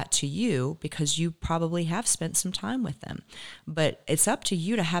owe that to you, because you probably have spent some time with them. But it's up to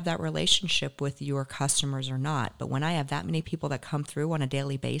you to have that relationship with your customers or not. But when I have that many people that come through on a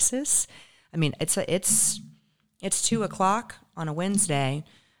daily basis, I mean, it's 2:00 on a Wednesday,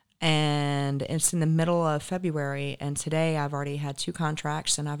 and it's in the middle of February. And today I've already had 2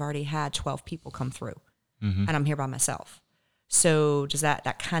 contracts, and I've already had 12 people come through, and I'm here by myself. So does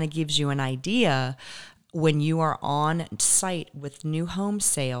that kind of gives you an idea when you are on site with new home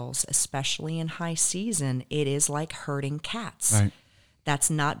sales, especially in high season, it is like herding cats. Right. That's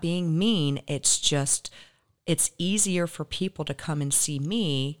not being mean. It's just, it's easier for people to come and see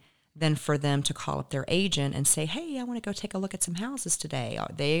me than for them to call up their agent and say, hey, I want to go take a look at some houses today.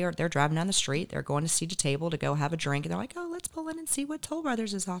 They're driving down the street. They're going to Seat to Table to go have a drink. And they're like, oh, let's pull in and see what Toll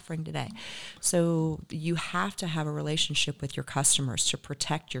Brothers is offering today. So you have to have a relationship with your customers to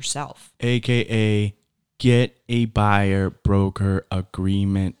protect yourself. AKA get a buyer broker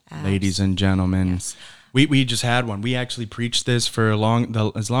agreement, ladies and gentlemen. Yes. We just had one. We actually preached this for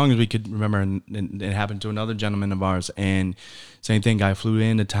as long as we could remember, and it happened to another gentleman of ours. And same thing, guy flew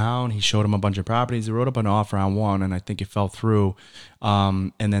into town. He showed him a bunch of properties. He wrote up an offer on one, and I think it fell through.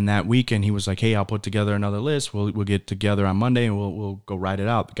 And then that weekend, he was like, "Hey, I'll put together another list. We'll get together on Monday, and we'll go write it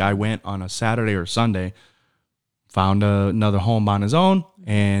out." The guy went on a Saturday or Sunday, found another home on his own,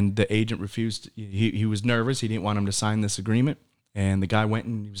 and the agent refused. He was nervous. He didn't want him to sign this agreement. And the guy went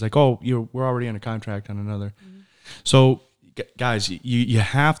and he was like, "Oh, we're already under contract on another." Mm-hmm. So guys, you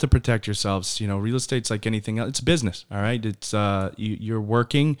have to protect yourselves. Real estate's like anything else. It's business, all right? It's you're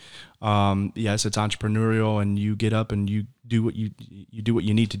working. Yes, it's entrepreneurial, and you get up and you do what you do what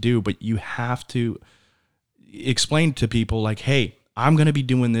you need to do, but you have to explain to people like, hey, I'm going to be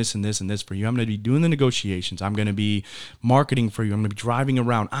doing this and this and this for you. I'm going to be doing the negotiations. I'm going to be marketing for you. I'm going to be driving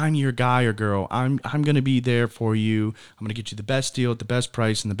around. I'm your guy or girl. I'm going to be there for you. I'm going to get you the best deal at the best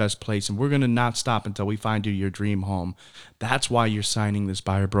price and the best place. And we're going to not stop until we find you your dream home. That's why you're signing this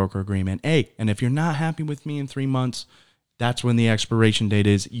buyer broker agreement. Hey, and if you're not happy with me in 3 months, that's when the expiration date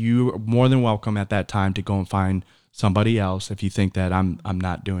is. You're more than welcome at that time to go and find somebody else if you think that I'm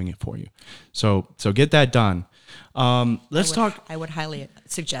not doing it for you. So get that done. Let's talk. I would highly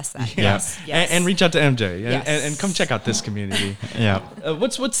suggest that. Yeah. Yes. And reach out to MJ Yes. and come check out this community. Yeah.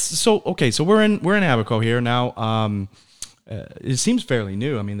 So we're in Abaco here now. It seems fairly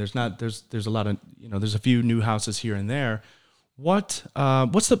new. I mean, there's a lot of, there's a few new houses here and there. What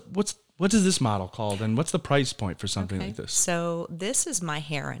is this model called, and what's the price point for something like this? So this is my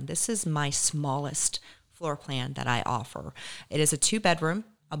Heron. This is my smallest floor plan that I offer. It is a 2-bedroom,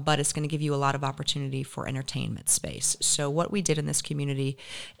 but it's going to give you a lot of opportunity for entertainment space. So what we did in this community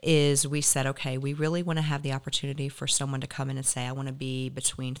is we said, okay, we really want to have the opportunity for someone to come in and say, I want to be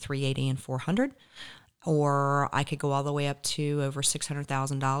between $380 and $400, or I could go all the way up to over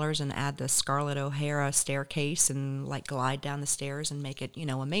 $600,000 and add the Scarlett O'Hara staircase and like glide down the stairs and make it,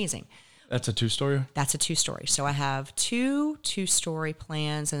 amazing. That's a 2-story? That's a 2-story. So I have 2-story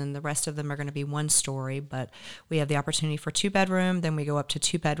plans, and the rest of them are going to be 1-story, but we have the opportunity for 2-bedroom. Then we go up to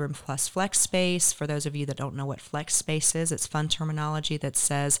 2-bedroom plus flex space. For those of you that don't know what flex space is, it's fun terminology that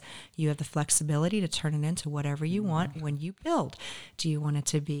says you have the flexibility to turn it into whatever you want when you build. Do you want it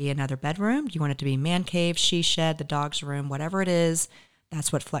to be another bedroom? Do you want it to be man cave, she shed, the dog's room, whatever it is?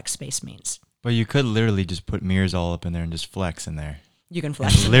 That's what flex space means. But you could literally just put mirrors all up in there and just flex in there. You can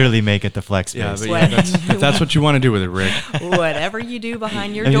flex. Literally make it the flex Yeah, space. but if that's what you want to do with it, Rick. Whatever you do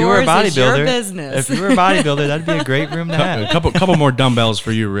behind your If you were a doors is your bodybuilder, business. if you were a bodybuilder, that'd be a great room to A have. couple more dumbbells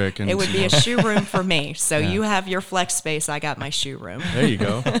for you, Rick. And It would be a shoe room for me. So you have your flex space. I got my shoe room. There you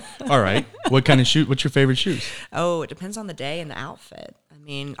go. All right. What kind of shoe? What's your favorite shoes? Oh, it depends on the day and the outfit. I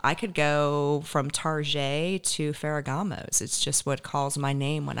mean, I could go from Target to Ferragamo's. It's just what calls my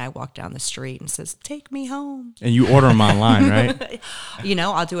name when I walk down the street and says, take me home. And you order them online, right?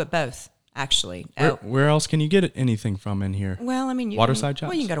 I'll do it both, actually. Where else can you get anything from in here? Well, I mean, Waterside shops?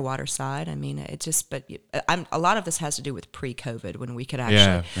 Well, you can go to Waterside. I mean, a lot of this has to do with pre-COVID when we could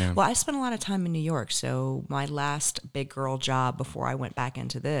actually. Yeah. Well, I spent a lot of time in New York, so my last big girl job before I went back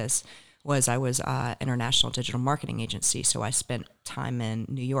into this was I was international digital marketing agency, so I spent time in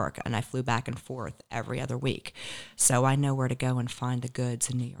New York, and I flew back and forth every other week. So I know where to go and find the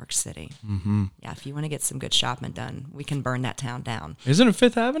goods in New York City. Mm-hmm. Yeah, if you want to get some good shopping done, we can burn that town down. Isn't it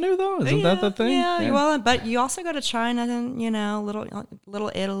Fifth Avenue, though? Isn't that the thing? Yeah, well, but you also go to China and,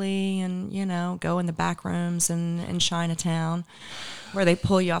 little Italy and, go in the back rooms in Chinatown where they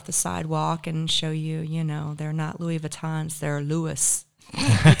pull you off the sidewalk and show you, they're not Louis Vuittons, they're Louis Vuittons.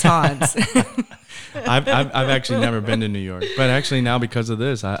 I've actually never been to New York, but actually now because of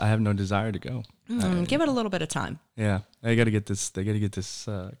this, I have no desire to go. Give it a little bit of time. Yeah, they got to get this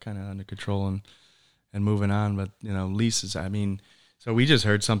kind of under control and moving on. But leases. I mean, so we just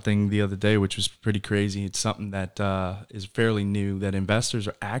heard something the other day, which was pretty crazy. It's something that is fairly new. That investors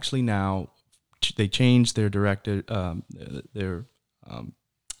are actually now they changed their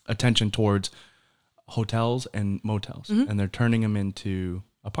attention towards hotels and motels, and they're turning them into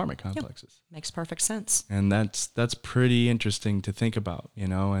apartment complexes. Yep. Makes perfect sense. And that's pretty interesting to think about,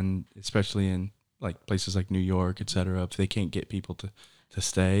 and especially in like places like New York, et cetera, if they can't get people to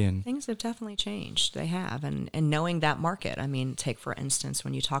stay. And things have definitely changed. They have. And knowing that market, I mean, take for instance,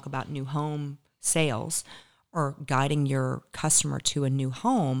 when you talk about new home sales or guiding your customer to a new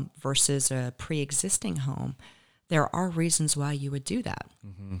home versus a pre-existing home, there are reasons why you would do that.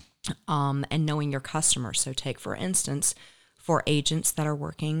 Mm-hmm. And knowing your customer. So take, for instance, for agents that are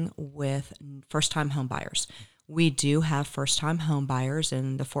working with first-time home buyers. We do have first-time home buyers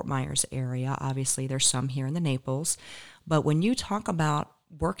in the Fort Myers area. Obviously, there's some here in the Naples. But when you talk about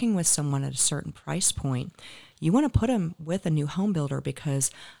working with someone at a certain price point, you want to put them with a new home builder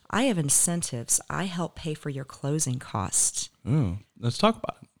because I have incentives. I help pay for your closing costs. Let's talk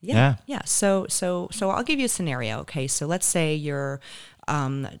about it. Yeah. So I'll give you a scenario. Okay. So let's say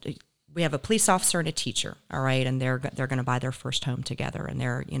we have a police officer and a teacher. All right. And they're going to buy their first home together, and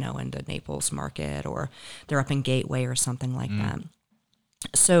they're, in the Naples market, or they're up in Gateway or something like that.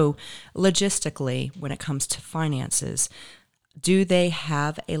 So logistically, when it comes to finances, do they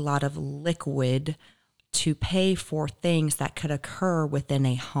have a lot of liquid to pay for things that could occur within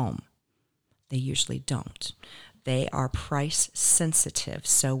a home. They usually don't. They are price sensitive.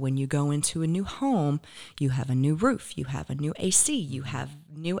 So when you go into a new home, you have a new roof, you have a new AC, you have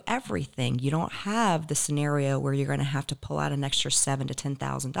new everything. You don't have the scenario where you're going to have to pull out an extra $7,000 to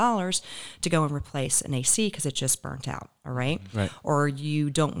 $10,000 to go and replace an AC because it just burnt out. All right. Right. Or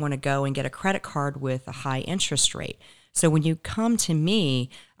you don't want to go and get a credit card with a high interest rate. So when you come to me,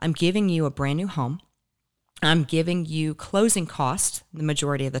 I'm giving you a brand new home. I'm giving you closing costs the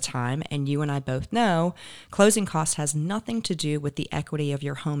majority of the time, and you and I both know closing cost has nothing to do with the equity of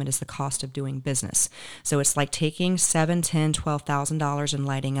your home. It is the cost of doing business. So it's like taking $7,000, $10,000, $12,000 and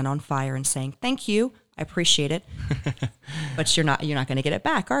lighting it on fire and saying, thank you, I appreciate it, but you're not going to get it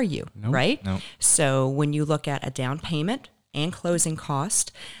back, are you? Nope. Right? Nope. So when you look at a down payment and closing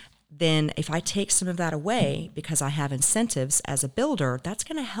cost, then if I take some of that away because I have incentives as a builder, that's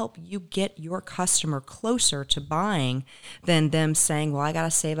going to help you get your customer closer to buying than them saying, well, I got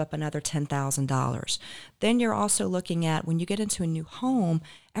to save up another $10,000. Then you're also looking at when you get into a new home,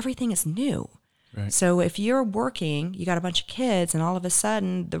 everything is new. Right. So if you're working, you got a bunch of kids, and all of a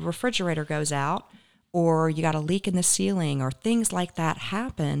sudden the refrigerator goes out, or you got a leak in the ceiling, or things like that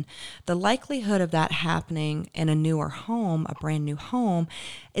happen, the likelihood of that happening in a newer home, a brand new home,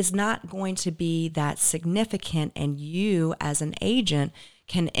 is not going to be that significant. And you as an agent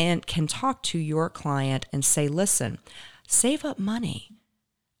can talk to your client and say, listen, save up money.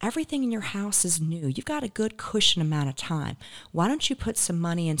 Everything in your house is new. You've got a good cushion amount of time. Why don't you put some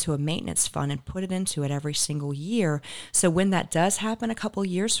money into a maintenance fund and put it into it every single year? So when that does happen a couple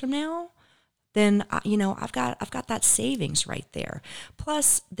years from now, then I've got that savings right there.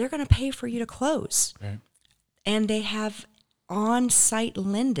 Plus, they're going to pay for you to close. Right. And they have on-site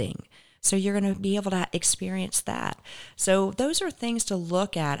lending. So you're going to be able to experience that. So those are things to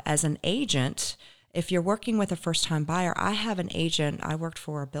look at as an agent. If you're working with a first-time buyer, I have an agent, I worked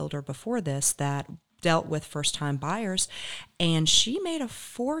for a builder before this that dealt with first-time buyers, and she made a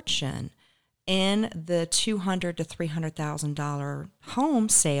fortune in the $200,000 to $300,000 home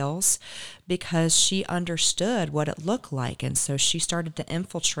sales because she understood what it looked like. And so she started to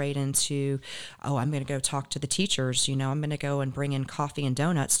infiltrate into, I'm going to go talk to the teachers. I'm going to go and bring in coffee and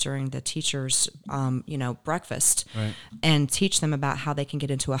donuts during the teachers' breakfast, Right. and teach them about how they can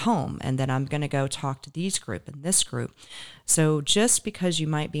get into a home. And then I'm going to go talk to these group and this group. So just because you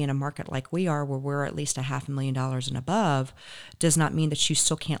might be in a market like we are, where we're at least $500,000 and above, does not mean that you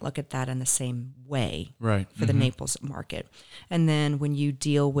still can't look at that in the same way Right. for the Naples market. And then when you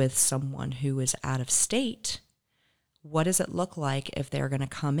deal with someone who is out of state, what does it look like if they're going to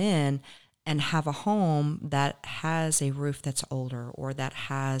come in and have a home that has a roof that's older, or that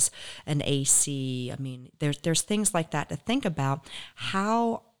has an AC? I mean, there's things like that to think about.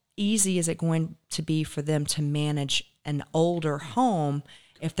 How easy is it going to be for them to manage an older home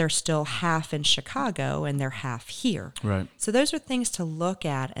if they're still half in Chicago and they're half here? Right. So those are things to look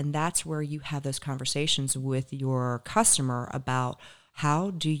at, and that's where you have those conversations with your customer about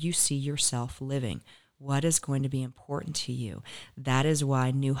how do you see yourself living? What is going to be important to you? That is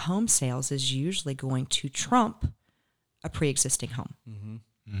why new home sales is usually going to trump a pre-existing home. Mm-hmm.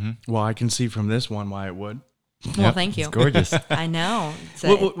 Mm-hmm. Well, I can see from this one why it would. Well, thank you. It's gorgeous. I know.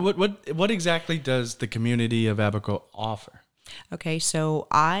 So What exactly does the community of Abaco offer? Okay, so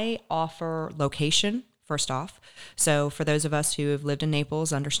I offer location, first off. So for those of us who have lived in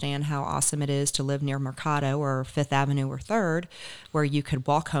Naples, understand how awesome it is to live near Mercado or Fifth Avenue or 3rd, where you could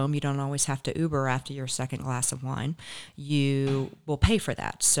walk home. You don't always have to Uber after your second glass of wine. You will pay for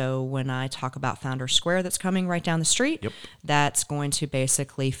that. So when I talk about Founders Square that's coming right down the street, Yep. that's going to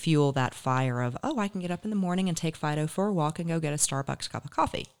basically fuel that fire of, I can get up in the morning and take Fido for a walk and go get a Starbucks cup of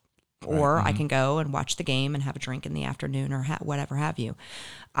coffee. Or I can go and watch the game and have a drink in the afternoon, or whatever have you.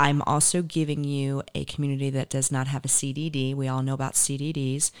 I'm also giving you a community that does not have a CDD. We all know about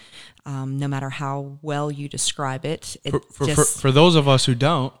CDDs. No matter how well you describe it, For those of us who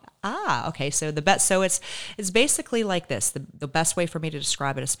don't, okay. So it's basically like this. The best way for me to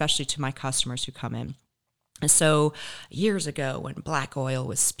describe it, especially to my customers who come in. So years ago, when black oil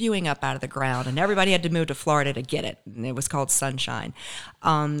was spewing up out of the ground and everybody had to move to Florida to get it, and it was called sunshine.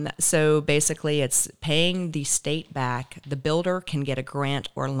 So basically it's paying the state back. The builder can get a grant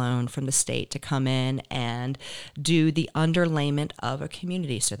or loan from the state to come in and do the underlayment of a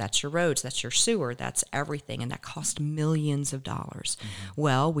community. So that's your roads, that's your sewer, that's everything. And that costs millions of dollars. Mm-hmm.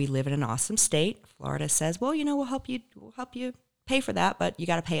 Well, we live in an awesome state. Florida says, well, we'll help you pay for that, but you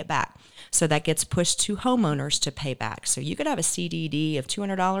got to pay it back. So that gets pushed to homeowners to pay back. So you could have a CDD of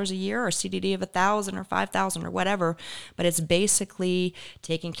 $200 a year or a CDD of $1,000 or $5,000 or whatever, but it's basically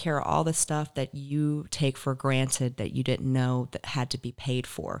taking care of all the stuff that you take for granted that you didn't know that had to be paid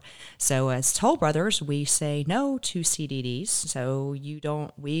for. So as Toll Brothers, we say no to CDDs. So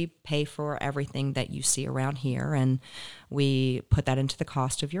we pay for everything that you see around here, and we put that into the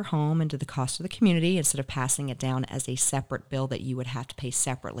cost of your home, into the cost of the community, instead of passing it down as a separate bill that you would have to pay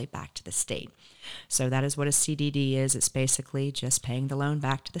separately back to the state. So that is what a CDD is. It's basically just paying the loan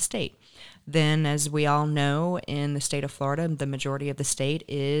back to the state. Then, as we all know, in the state of Florida, the majority of the state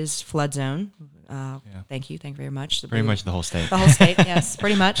is flood zone. Thank you very much. Pretty much the whole state. The whole state, yes,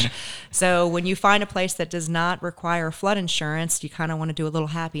 pretty much. So when you find a place that does not require flood insurance, you kind of want to do a little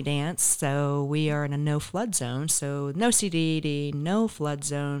happy dance. So we are in a no flood zone. So no CDD, no flood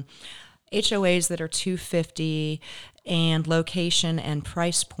zone. HOAs that are $250, and location and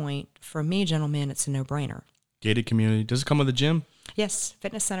price point, for me, gentlemen, it's a no-brainer. Gated community. Does it come with a gym? Yes,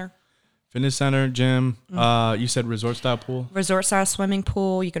 fitness center. Fitness center, gym. You said resort-style pool? Resort-style swimming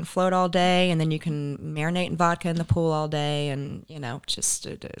pool. You can float all day, and then you can marinate in vodka in the pool all day and, just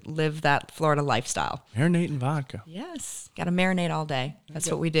to live that Florida lifestyle. Marinate in vodka. Yes. Got to marinate all day. That's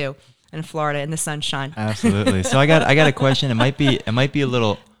what we do in Florida in the sunshine. Absolutely. So I got a question. It might be a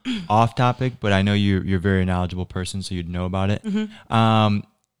little off topic, but I know you're a very knowledgeable person, so you'd know about it.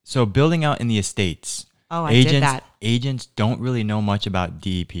 So building out in the estates. Oh, I did that. Agents don't really know much about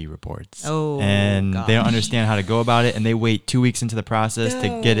DEP reports. Oh, and gosh. They don't understand how to go about it, and they wait 2 weeks into the process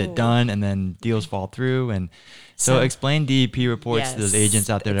to get it done, and then deals fall through. And so explain DEP reports to those agents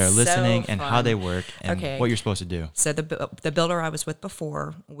out there that are listening, and how they work, and what you're supposed to do. So the builder I was with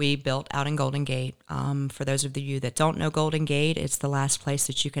before, we built out in Golden Gate. For those of you that don't know Golden Gate, it's the last place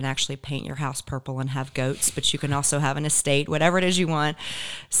that you can actually paint your house purple and have goats, but you can also have an estate, whatever it is you want.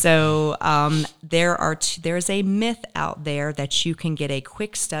 So there's a myth out there that you can get a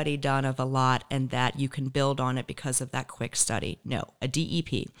quick study done of a lot and that you can build on it because of that quick study. No, a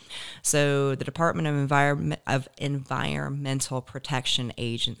DEP. So the Department of Environmental Protection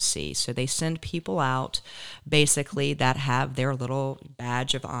Agency. So they send people out basically that have their little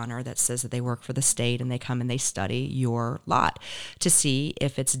badge of honor that says that they work for the state, and they come and they study your lot to see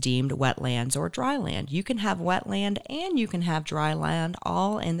if it's deemed wetlands or dry land. You can have wetland and you can have dry land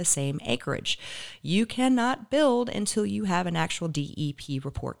all in the same acreage. You cannot build until you have an actual DEP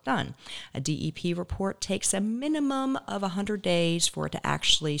report done. A DEP report takes a minimum of 100 days for it to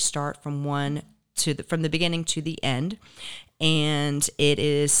actually start from the beginning to the end, and it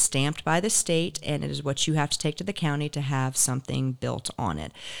is stamped by the state, and it is what you have to take to the county to have something built on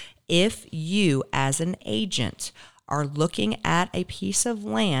it. If you, as an agent, are looking at a piece of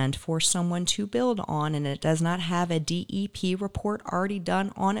land for someone to build on and it does not have a DEP report already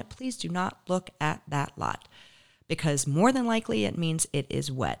done on it, please do not look at that lot, because more than likely it means it is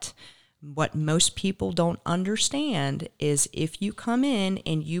wet. What most people don't understand is if you come in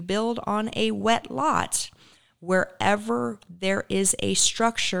and you build on a wet lot, wherever there is a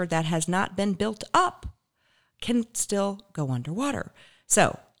structure that has not been built up can still go underwater.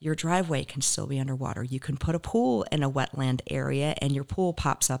 So your driveway can still be underwater. You can put a pool in a wetland area and your pool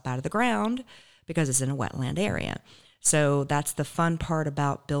pops up out of the ground because it's in a wetland area. So that's the fun part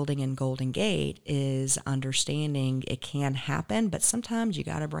about building in Golden Gate, is understanding it can happen, but sometimes you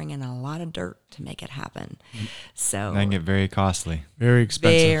got to bring in a lot of dirt to make it happen. So that can get very costly. Very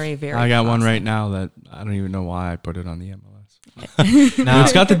expensive. Very, very I got costly. one right now that I don't even know why I put it on the MLS. Now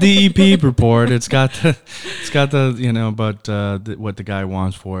it's got the DEP report. It's got the what the guy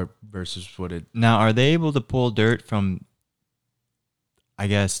wants for it versus what it. Now, are they able to pull dirt from, I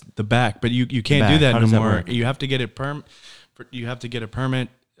guess, the back, but you can't do that How no does that more. work? You have to get it you have to get a permit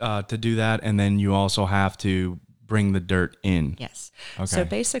to do that, and then you also have to bring the dirt in. Yes. Okay. So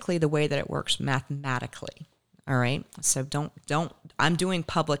basically the way that it works mathematically, all right? So don't I'm doing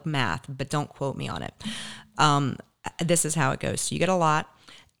public math, but don't quote me on it. This is how it goes. So you get a lot,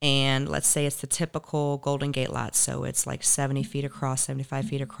 and let's say it's the typical Golden Gate lot. So it's like 70 feet across, 75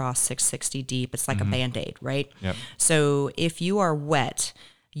 feet across, 660 deep. It's like a Band-Aid, right? Yep. So if you are wet,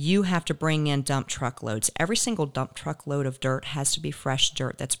 you have to bring in dump truck loads. Every single dump truck load of dirt has to be fresh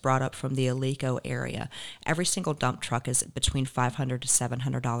dirt that's brought up from the Abaco area. Every single dump truck is between $500 to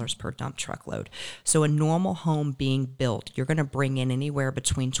 $700 per dump truck load. So a normal home being built, you're going to bring in anywhere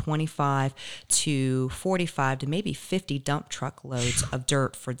between 25 to 45 to maybe 50 dump truck loads of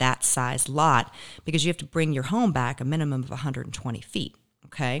dirt for that size lot, because you have to bring your home back a minimum of 120 feet.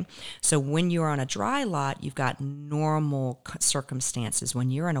 Okay, so when you're on a dry lot, you've got normal circumstances. When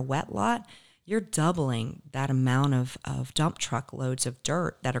you're in a wet lot, you're doubling that amount of dump truck loads of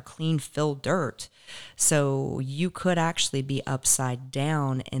dirt that are clean filled dirt. So you could actually be upside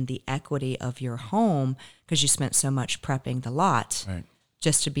down in the equity of your home because you spent so much prepping the lot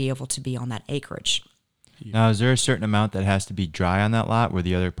just to be able to be on that acreage. Now, is there a certain amount that has to be dry on that lot where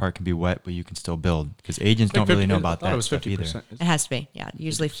the other part can be wet, but you can still build? Because agents don't really know about that. It was stuff 50%. either. It has to be, yeah.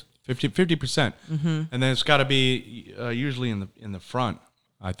 Usually 50%. And then it's got to be usually in the front,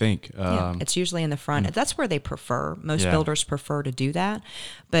 I think. Yeah, it's usually in the front. That's where they prefer. Most builders prefer to do that.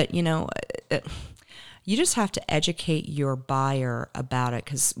 But, you just have to educate your buyer about it,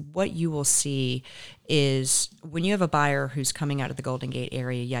 because what you will see is when you have a buyer who's coming out of the Golden Gate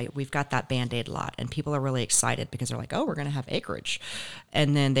area, we've got that Band-Aid lot, and people are really excited because they're like, oh, we're going to have acreage.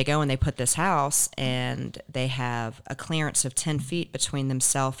 And then they go and they put this house, and they have a clearance of 10 feet between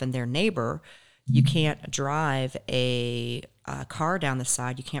themselves and their neighbor. You can't drive a car down the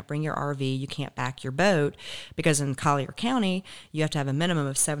side. You can't bring your RV. You can't back your boat, because in Collier County, you have to have a minimum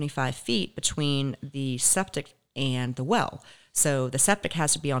of 75 feet between the septic and the well. So the septic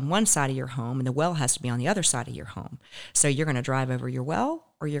has to be on one side of your home, and the well has to be on the other side of your home. So you're going to drive over your well,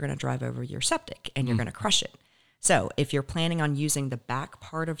 or you're going to drive over your septic, and you're going to crush it. So if you're planning on using the back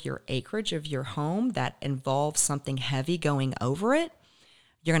part of your acreage of your home that involves something heavy going over it,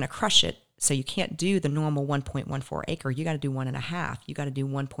 you're going to crush it. So you can't do the normal 1.14 acre. You got to do 1.5. You got to do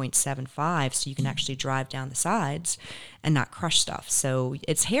 1.75 so you can actually drive down the sides and not crush stuff. So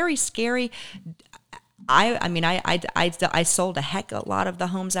it's hairy, scary. I sold a heck of a lot of the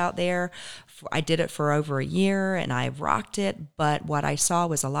homes out there. I did it for over a year, and I rocked it. But what I saw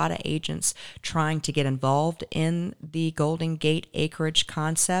was a lot of agents trying to get involved in the Golden Gate acreage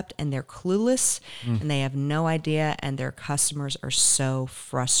concept, and they're clueless, and they have no idea, and their customers are so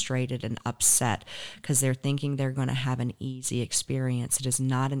frustrated and upset because they're thinking they're going to have an easy experience. It is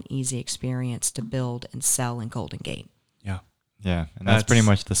not an easy experience to build and sell in Golden Gate. Yeah, and that's pretty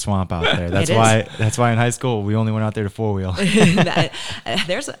much the swamp out there. That's why in high school we only went out there to four-wheel. But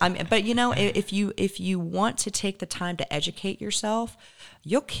if you want to take the time to educate yourself,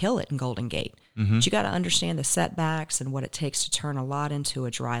 you'll kill it in Golden Gate. But you got to understand the setbacks and what it takes to turn a lot into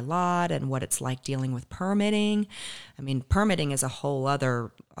a dry lot, and what it's like dealing with permitting. I mean, permitting is a whole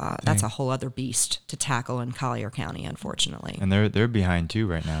other that's a whole other beast to tackle in Collier County, unfortunately. And they're behind too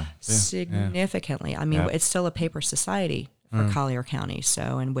right now. Significantly. I mean, it's still a paper society for Collier County.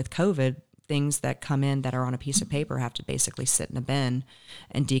 So, and with COVID, things that come in that are on a piece of paper have to basically sit in a bin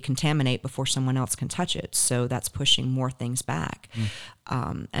and decontaminate before someone else can touch it. So that's pushing more things back.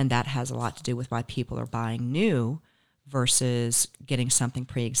 And that has a lot to do with why people are buying new versus getting something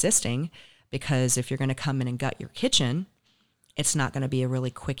pre-existing. Because if you're going to come in and gut your kitchen, it's not going to be a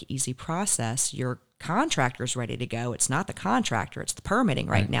really quick, easy process. Your contractor's ready to go. It's not the contractor. It's the permitting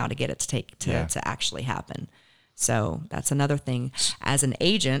right now to get it to actually happen. So that's another thing. As an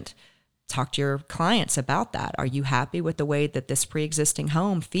agent, talk to your clients about that. Are you happy with the way that this pre-existing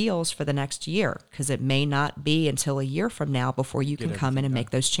home feels for the next year? Because it may not be until a year from now before you can come in and make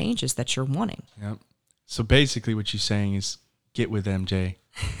those changes that you're wanting. Yep. So basically what you're saying is get with MJ.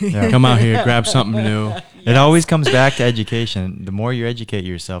 Come out here, grab something new. Yes. It always comes back to education. The more you educate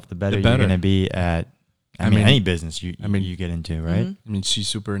yourself, the better you're going to be at any business you get into, right? I mean, she's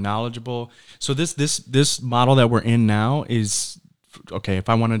super knowledgeable. So this model that we're in now is, okay, if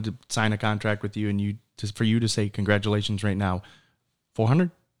I wanted to sign a contract with you and for you to say congratulations right now,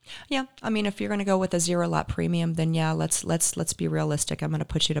 400? Yeah, I mean, if you're going to go with a zero lot premium, then yeah, let's be realistic. I'm going to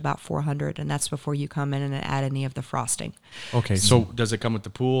put you at about 400, and that's before you come in and add any of the frosting. Okay, so does it come with the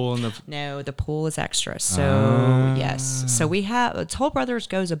pool and the? No, the pool is extra. So yes, so we have Toll Brothers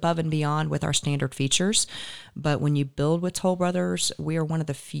goes above and beyond with our standard features, but when you build with Toll Brothers, we are one of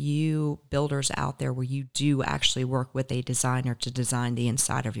the few builders out there where you do actually work with a designer to design the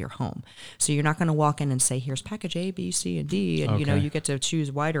inside of your home. So you're not going to walk in and say, "Here's package A, B, C, and D," and you get to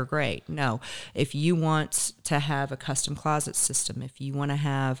choose white or gray. No, if you want to have a custom closet system, if you want to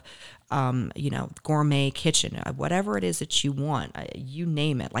have gourmet kitchen, whatever it is that you want, you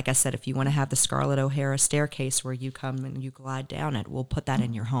name it. Like I said, if you want to have the Scarlett O'Hara staircase where you come and you glide down it, we'll put that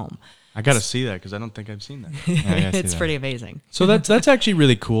in your home. I got to see that because I don't think I've seen that. It's pretty amazing. So that's actually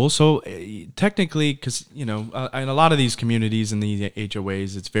really cool. So technically, because in a lot of these communities and the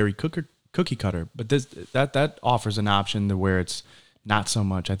HOAs, it's very cookie cutter, but that offers an option to where it's not so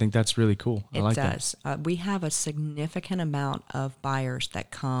much. I think that's really cool. I like that. It does. We have a significant amount of buyers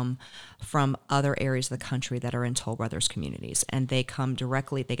that come from other areas of the country that are in Toll Brothers communities, and they come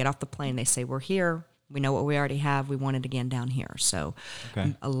directly. They get off the plane. They say, "We're here. We know what we already have. We want it again down here." So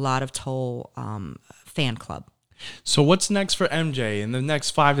a lot of Toll fan club. So what's next for MJ in the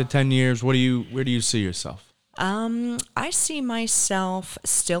next 5 to 10 years? Where do you see yourself? I see myself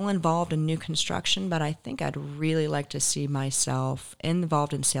still involved in new construction, but I think I'd really like to see myself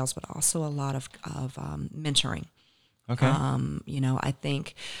involved in sales, but also a lot of mentoring. Okay. I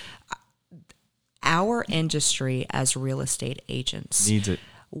think our industry as real estate agents Needs it.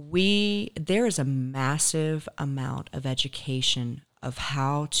 there is a massive amount of education of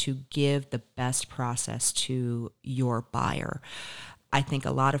how to give the best process to your buyer. I think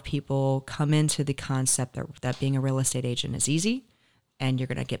a lot of people come into the concept that being a real estate agent is easy and you're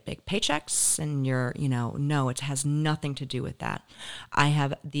going to get big paychecks and no, it has nothing to do with that. I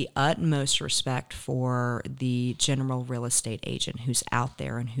have the utmost respect for the general real estate agent who's out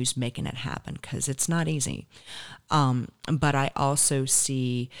there and who's making it happen, because it's not easy. But I also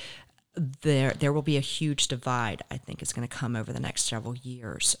see there will be a huge divide, I think, is going to come over the next several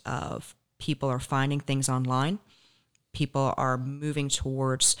years of people are finding things online. People are moving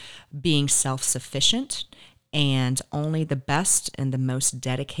towards being self-sufficient, and only the best and the most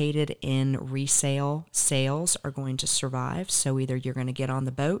dedicated in resale sales are going to survive. So either you're going to get on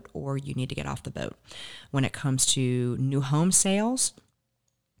the boat or you need to get off the boat. When it comes to new home sales,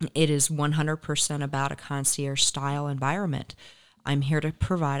 it is 100% about a concierge style environment. I'm here to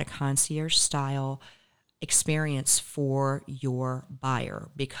provide a concierge style experience for your buyer,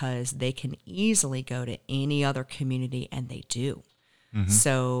 because they can easily go to any other community, and they do.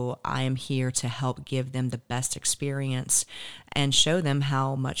 So I am here to help give them the best experience and show them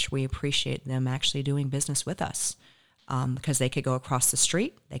how much we appreciate them actually doing business with us. Because they could go across the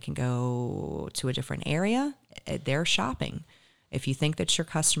street, they can go to a different area, they're shopping. If you think that your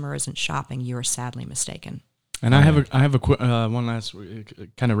customer isn't shopping, you are sadly mistaken. And I have one last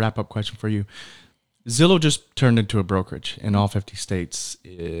kind of wrap up question for you. Zillow just turned into a brokerage in all 50 states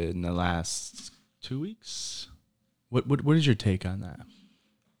in the last 2 weeks. What is your take on that?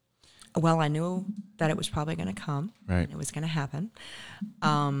 Well, I knew that it was probably going to come. Right. It was going to happen.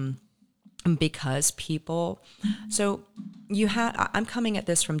 Because people, so I'm coming at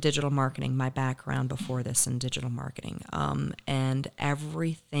this from digital marketing, my background before this in digital marketing, and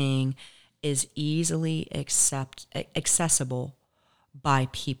everything is easily accessible by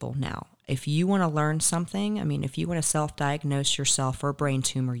people now. If you want to learn something, if you want to self-diagnose yourself for a brain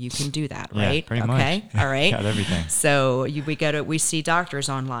tumor, you can do that, right? Yeah, pretty much. Okay, all right. Got everything. So we see doctors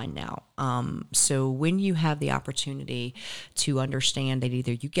online now. So when you have the opportunity to understand that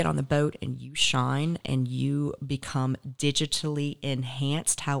either you get on the boat and you shine and you become digitally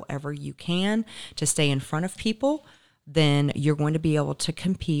enhanced however you can to stay in front of people, then you're going to be able to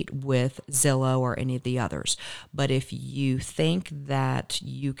compete with Zillow or any of the others. But if you think that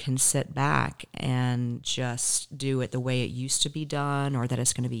you can sit back and just do it the way it used to be done, or that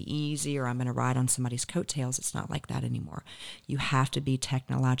it's going to be easy, or I'm going to ride on somebody's coattails, it's not like that anymore. You have to be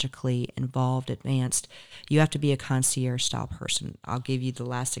technologically involved, advanced. You have to be a concierge style person. I'll give you the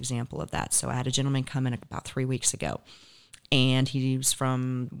last example of that. So I had a gentleman come in about 3 weeks ago, and he was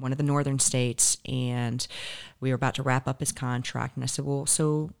from one of the northern states, and we were about to wrap up his contract. And I said, well,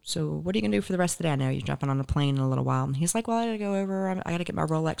 so what are you going to do for the rest of the day? I know you're jumping on a plane in a little while. And he's like, well, I got to go over. I got to get my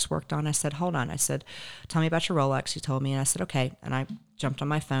Rolex worked on. I said, hold on. I said, tell me about your Rolex. He told me, and I said, okay. And I jumped on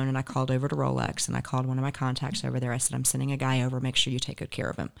my phone, and I called over to Rolex, and I called one of my contacts over there. I said, I'm sending a guy over. Make sure you take good care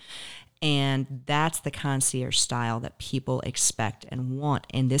of him. And that's the concierge style that people expect and want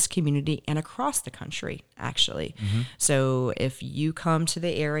in this community and across the country, actually. So if you come to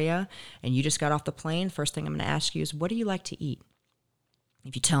the area and you just got off the plane, first thing I'm going to ask you is, what do you like to eat?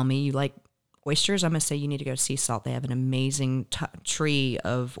 If you tell me you like oysters, I'm going to say you need to go to Sea Salt. They have an amazing tree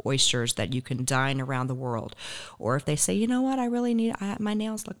of oysters that you can dine around the world. Or if they say, you know what, I really need, my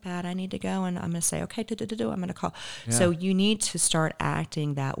nails look bad, I need to go, and I'm going to say, okay, I'm going to call. Yeah. So you need to start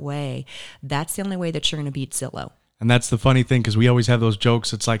acting that way. That's the only way that you're going to beat Zillow. And that's the funny thing, because we always have those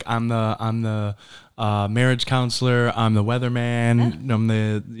jokes. It's like, I'm the marriage counselor, I'm the weatherman, I'm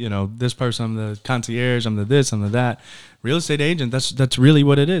the this person, I'm the concierge, I'm the this, I'm the that. Real estate agent, that's really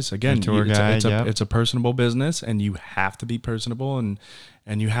what it is. Again, it's a personable business, and you have to be personable, and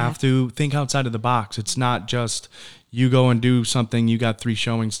you have to think outside of the box. It's not just you go and do something. You got 3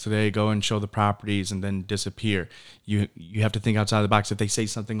 showings today, go and show the properties and then disappear. You have to think outside of the box. If they say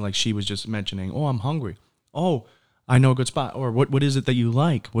something like she was just mentioning, oh, I'm hungry. Oh, I know a good spot. Or what is it that you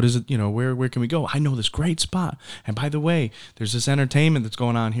like? What is it, where can we go? I know this great spot. And by the way, there's this entertainment that's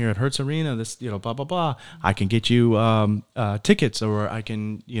going on here at Hertz Arena, this, blah, blah, blah. I can get you tickets, or I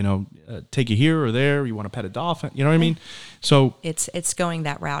can, take you here or there. You want to pet a dolphin? You know what I mean? So it's going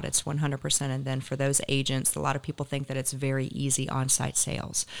that route. It's 100%. And then for those agents, a lot of people think that it's very easy on-site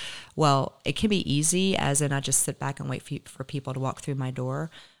sales. Well, it can be easy, as in I just sit back and wait for people to walk through my door.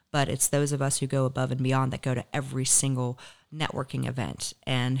 But it's those of us who go above and beyond, that go to every single networking event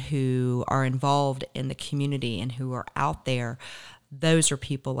and who are involved in the community and who are out there. Those are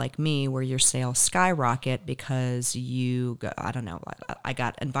people like me where your sales skyrocket because I don't know, I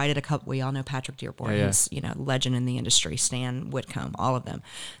got invited a couple, we all know Patrick Dearborn, who's, legend in the industry, Stan Whitcomb, all of them.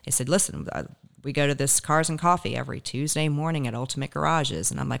 They said, listen, we go to this Cars and Coffee every Tuesday morning at Ultimate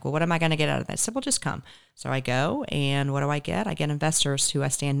Garages. And I'm like, well, what am I going to get out of that? I said, well, just come. So I go, and what do I get? I get investors who I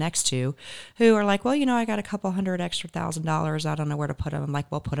stand next to who are like, well, I got a couple $100,000 extra. I don't know where to put them. I'm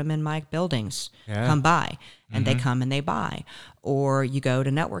like, well, put them in my buildings. Yeah. Come by. And they come and they buy. Or you go to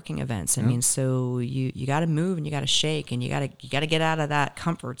networking events. I mean, so you got to move and you got to shake and you got to get out of that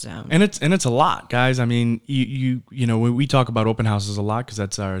comfort zone. And it's a lot, guys. I mean, we talk about open houses a lot because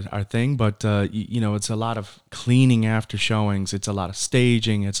that's our thing. But it's a lot of cleaning after showings. It's a lot of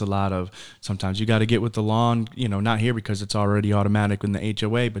staging. It's a lot of, sometimes you got to get with the lawn. Not here because it's already automatic in the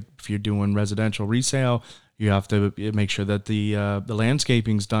HOA. But if you're doing residential resale, you have to make sure that the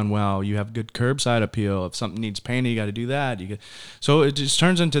landscaping's done well. You have good curbside appeal. If something needs painting, you got to do that. So it just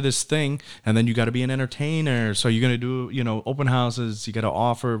turns into this thing, and then you got to be an entertainer. So you're gonna do open houses. You got to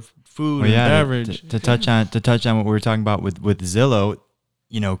offer food and beverage. To touch on what we were talking about with Zillow,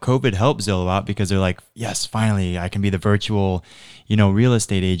 COVID helped Zillow out because they're like, yes, finally I can be the virtual, real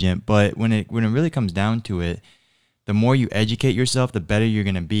estate agent. But when it really comes down to it, the more you educate yourself, the better you're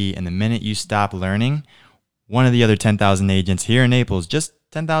gonna be. And the minute you stop learning, one of the other 10,000 agents here in Naples, just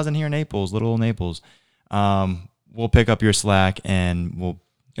 10,000 here in Naples, little old Naples, we'll pick up your slack and we'll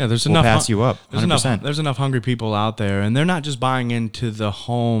pass you up. 100%. There's enough hungry people out there, and they're not just buying into the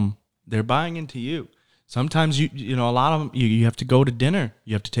home; they're buying into you. Sometimes a lot of them, you have to go to dinner.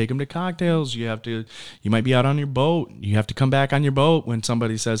 You have to take them to cocktails. You might be out on your boat. You have to come back on your boat when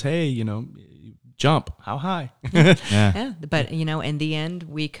somebody says, hey, jump. How high? Yeah. But, in the end,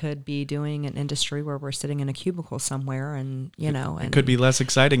 we could be doing an industry where we're sitting in a cubicle somewhere and, it could be less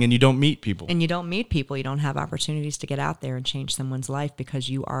exciting, and you don't meet people. And you don't meet people. You don't have opportunities to get out there and change someone's life because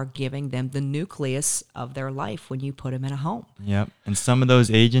you are giving them the nucleus of their life when you put them in a home. Yep. And some of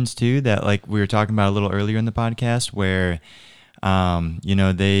those agents, too, that like we were talking about a little earlier in the podcast where,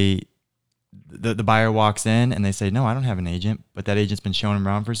 the buyer walks in and they say, no, I don't have an agent, but that agent's been showing them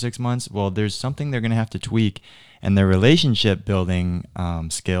around for 6 months. Well, there's something they're going to have to tweak in their relationship building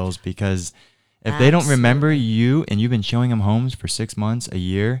skills, because if they don't remember you and you've been showing them homes for 6 months, a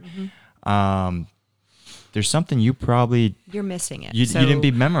year, there's something you're missing it. You didn't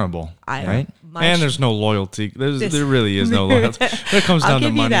be memorable, right? And there's no loyalty. There really is no loyalty. It comes down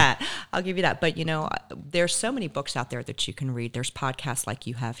to money. I'll give you that. But, there's so many books out there that you can read. There's podcasts like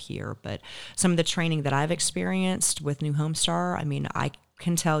you have here. But some of the training that I've experienced with New Home Star, I mean, I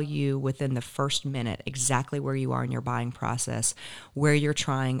can tell you within the first minute exactly where you are in your buying process, where you're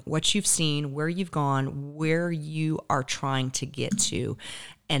trying, what you've seen, where you've gone, where you are trying to get to.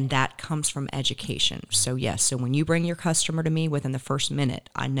 And that comes from education. So yes, so when you bring your customer to me within the first minute,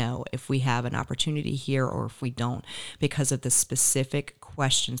 I know if we have an opportunity here or if we don't, because of the specific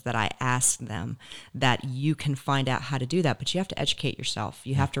questions that I ask them, that you can find out how to do that. But you have to educate yourself.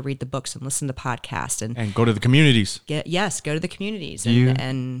 You have to read the books and listen to podcasts and go to the communities. Go to the communities. Do you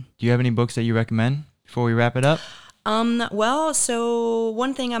have any books that you recommend before we wrap it up? Well, so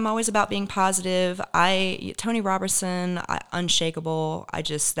one thing, I'm always about being positive. Tony Robertson, Unshakable.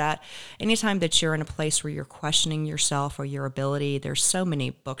 Anytime that you're in a place where you're questioning yourself or your ability, there's so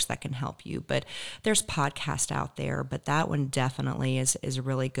many books that can help you, but there's podcasts out there, but that one definitely is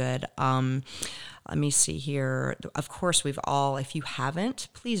really good. Let me see here. Of course, if you haven't,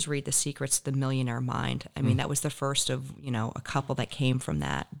 please read The Secrets of the Millionaire Mind. I mean, that was the first of, a couple that came from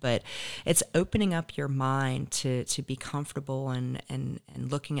that. But it's opening up your mind to be comfortable and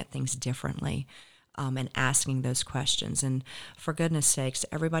looking at things differently, and asking those questions. And for goodness sakes,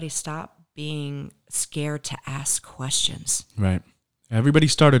 everybody stop being scared to ask questions. Right. Everybody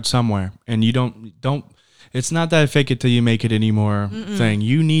started somewhere, and you don't. It's not that fake it till you make it anymore thing.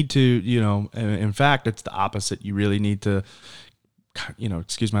 You need to, in fact, it's the opposite. You really need to,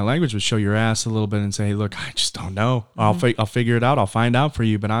 excuse my language, but show your ass a little bit and say, hey, look, I just don't know. I'll figure it out. I'll find out for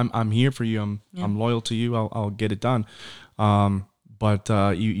you, but I'm here for you. I'm loyal to you. I'll get it done. But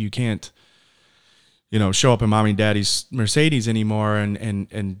you can't, show up in mommy and daddy's Mercedes anymore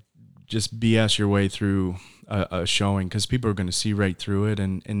and just BS your way through a showing, because people are going to see right through it.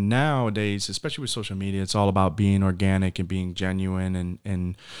 And nowadays, especially with social media, it's all about being organic and being genuine,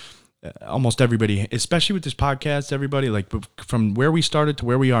 and almost everybody, especially with this podcast, everybody, like from where we started to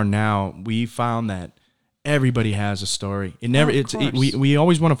where we are now, we found that everybody has a story. We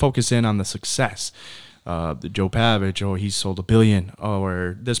always want to focus in on the success. The Joe Pavich, he sold 1 billion,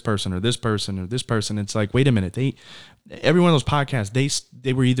 or this person or this person or this person. It's like, wait a minute. Every one of those podcasts,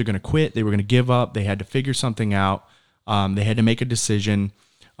 they were either going to quit, they were going to give up, they had to figure something out, they had to make a decision,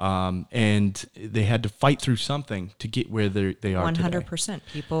 and they had to fight through something to get where they are 100%. today.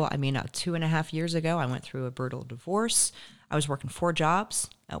 People, 2.5 years ago, I went through a brutal divorce. I was working 4 jobs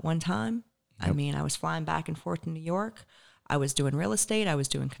at one time. Yep. I was flying back and forth to New York. I was doing real estate. I was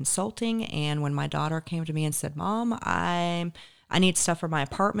doing consulting. And when my daughter came to me and said, Mom, I need stuff for my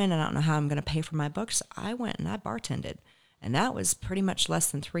apartment and I don't know how I'm going to pay for my books, I went and I bartended. And that was pretty much less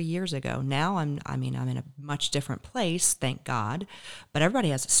than 3 years ago. Now I'm in a much different place, thank God. But everybody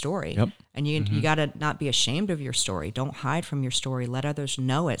has a story. Yep. And you got to not be ashamed of your story. Don't hide from your story. Let others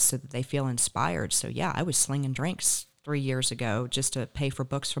know it so that they feel inspired. So yeah, I was slinging drinks 3 years ago just to pay for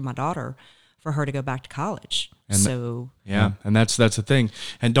books for my daughter, for her to go back to college. And that's the thing.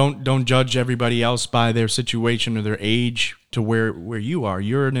 And don't judge everybody else by their situation or their age to where you are.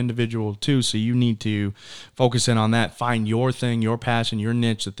 You're an individual too, so you need to focus in on that. Find your thing, your passion, your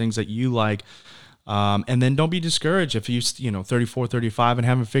niche, the things that you like. And then don't be discouraged if you 34, 35 and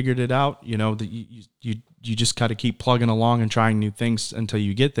haven't figured it out. That you just got to keep plugging along and trying new things until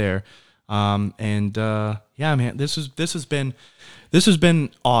you get there. Man, this has been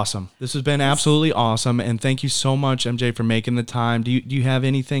awesome. This has been absolutely awesome. And thank you so much, MJ, for making the time. Do you have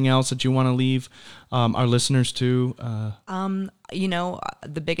anything else that you want to leave our listeners to?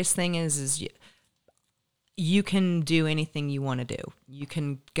 The biggest thing is you can do anything you want to do. You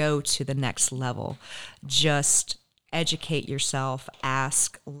can go to the next level. Just educate yourself,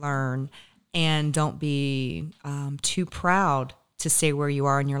 ask, learn, and don't be too proud to say where you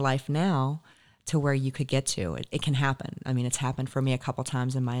are in your life now to where you could get to. It can happen. It's happened for me a couple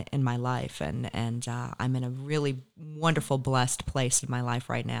times in my life, and I'm in a really wonderful, blessed place in my life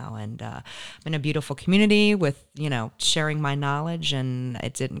right now, and I'm in a beautiful community with sharing my knowledge, and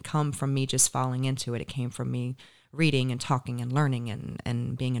it didn't come from me just falling into it. It came from me reading and talking and learning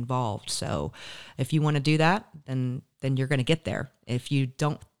and being involved. So if you want to do that, then you're going to get there. If you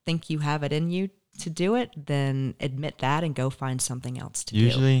don't think you have it in you to do it, then admit that and go find something else to do.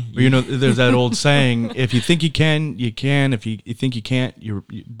 Usually, there's that old saying: if you think you can, you can. If you think you can't, you're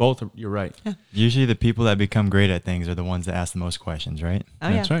right. Yeah. Usually, the people that become great at things are the ones that ask the most questions, right?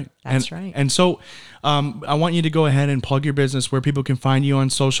 Oh, That's yeah. right. That's right. And so, I want you to go ahead and plug your business, where people can find you on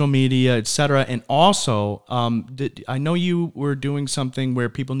social media, etc. And also, I know you were doing something where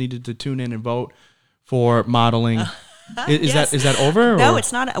people needed to tune in and vote for modeling. Is that over? No, or?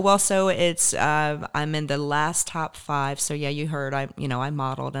 it's not. Well, so it's I'm in the last top 5. So yeah, you heard I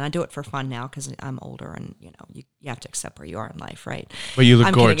modeled, and I do it for fun now because I'm older, and you have to accept where you are in life, right? But you look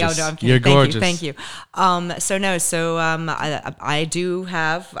I'm gorgeous. Kidding. Oh, no, I'm kidding. You're gorgeous. Thank you. I do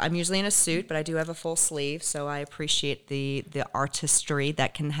have. I'm usually in a suit, but I do have a full sleeve. So I appreciate the artistry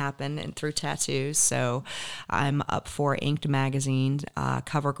that can happen through tattoos. So I'm up for Inked Magazine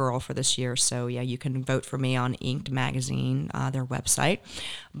cover girl for this year. So yeah, you can vote for me on Inked Magazine, their website.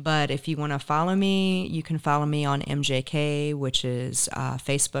 But if you want to follow me, you can follow me on MJK, which is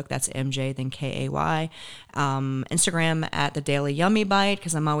Facebook. That's MJ, then KAY. Instagram at the Daily Yummy Bite,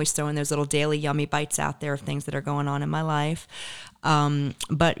 because I'm always throwing those little daily yummy bites out there of things that are going on in my life.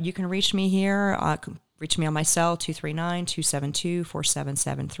 But you can reach me here. Reach me on my cell,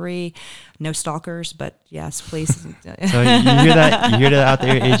 239-272-4773. No stalkers, but yes, please. So you hear that out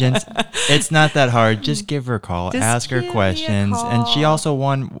there, agents? It's not that hard. Just give her a call. Just ask her give me a questions. call. And she also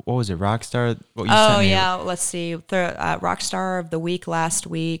won, what was it, Rockstar? What you sent me? Yeah, let's see. Rockstar of the Week last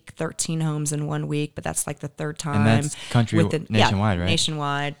week, 13 homes in 1 week, but that's like the third time. And that's nationwide, right?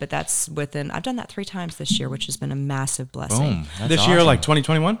 Nationwide, but that's I've done that 3 times this year, which has been a massive blessing. Boom. That's This year, awesome. like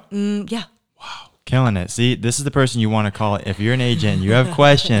 2021? Yeah. Killing it. See, this is the person you want to call. If you're an agent, you have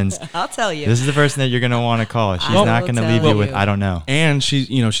questions. I'll tell you. This is the person that you're going to want to call. She's I not will going to tell leave you you. with, I don't know. And she's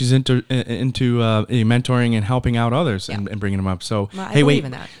into mentoring and helping out others and bringing them up. So Well, I hey, believe wait.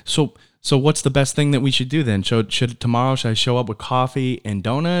 in that. So So what's the best thing that we should do then? Should I show up with coffee and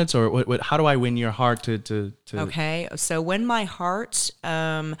donuts, or what? How do I win your heart to? Okay, so win my heart,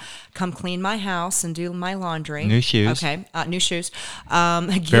 come clean my house and do my laundry. New shoes. Okay, new shoes.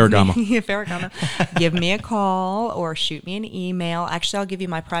 Ferragamo. Ferragamo. Give me a call or shoot me an email. Actually, I'll give you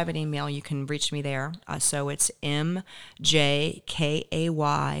my private email. You can reach me there. So it's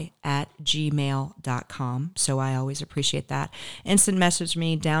mjkay@gmail.com. So I always appreciate that. Instant message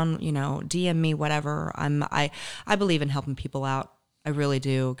me down, DM me, whatever. I believe in helping people out. I really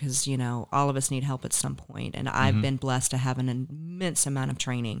do, because, all of us need help at some point. And I've been blessed to have an immense amount of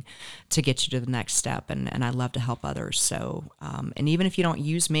training to get you to the next step. And I love to help others. So, and even if you don't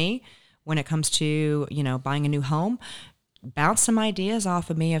use me when it comes to, buying a new home, bounce some ideas off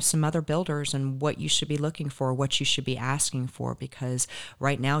of me of some other builders and what you should be looking for, what you should be asking for, because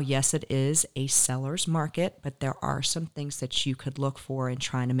right now, yes, it is a seller's market, but there are some things that you could look for in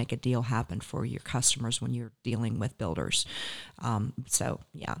trying to make a deal happen for your customers when you're dealing with builders. So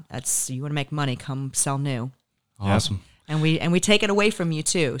yeah, you want to make money, come sell new. Awesome. And we take it away from you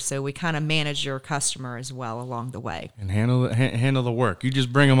too, so we kind of manage your customer as well along the way. And handle the work. You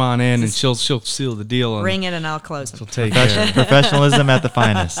just bring them on in, and she'll seal the deal. Bring it, and I'll close them. She'll take care. Professionalism at the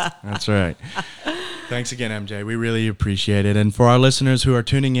finest. That's right. Thanks again, MJ. We really appreciate it. And for our listeners who are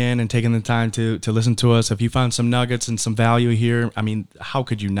tuning in and taking the time to listen to us, if you found some nuggets and some value here, I mean, how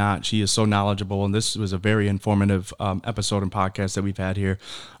could you not? She is so knowledgeable, and this was a very informative episode and podcast that we've had here.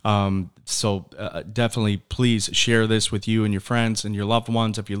 So definitely please share this with you and your friends and your loved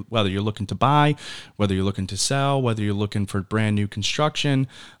ones, whether you're looking to buy, whether you're looking to sell, whether you're looking for brand new construction,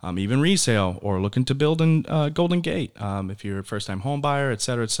 even resale, or looking to build in Golden Gate. If you're a first-time home buyer, et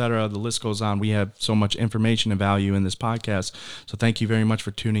cetera, the list goes on. We have so much information and value in this podcast. So thank you very much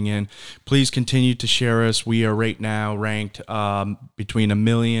for tuning in. Please continue to share us. We are right now ranked between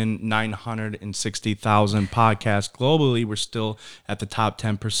 1,960,000 podcasts globally. We're still at the top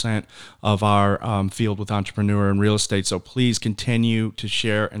 10% of our field with entrepreneur and real estate. So please continue to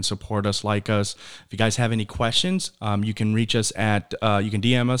share and support us, like us. If you guys have any questions, you can reach us you can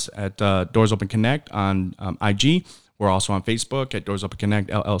DM us at Doors Open Connect on IG. We're also on Facebook at Doors Open Connect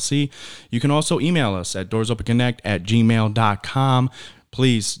LLC. You can also email us at doorsopenconnect@gmail.com.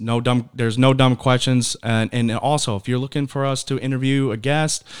 Please, there's no dumb questions. And also, if you're looking for us to interview a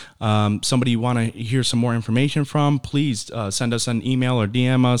guest, somebody you want to hear some more information from, please send us an email or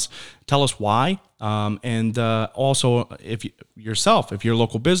DM us. Tell us why. And also, if you're a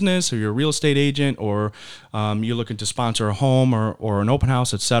local business or you're a real estate agent, or you're looking to sponsor a home or an open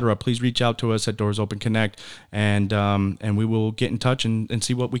house, etc., please reach out to us at Doors Open Connect, and we will get in touch and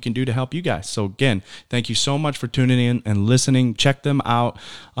see what we can do to help you guys. So again, thank you so much for tuning in and listening. Check them out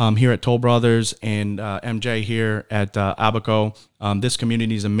here at Toll Brothers and MJ here at Abaco. This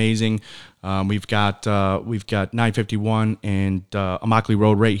community is amazing. We've got 951 and Immokalee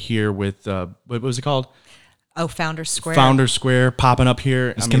Road right here with what was it called? Oh, Founders Square. Founders Square popping up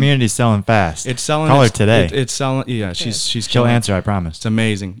here. This community's selling fast. It's selling. Call her today. It's selling. Yeah, she'll answer. I promise. It's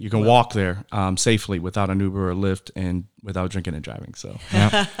amazing. You can walk there safely without an Uber or Lyft and without drinking and driving. So,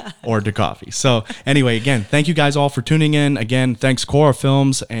 or the coffee. So anyway, again, thank you guys all for tuning in. Again, thanks Cora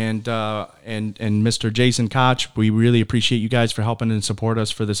Films and Mr. Jason Koch. We really appreciate you guys for helping and support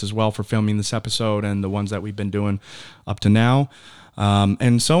us for this as well, for filming this episode and the ones that we've been doing up to now.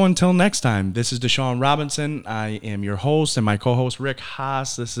 And so until next time, this is Deshaun Robinson. I am your host, and my co-host Rick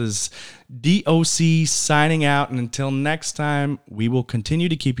Haas. This is DOC signing out. And until next time, we will continue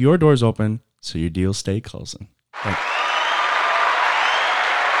to keep your doors open so your deals stay closing. Thank you.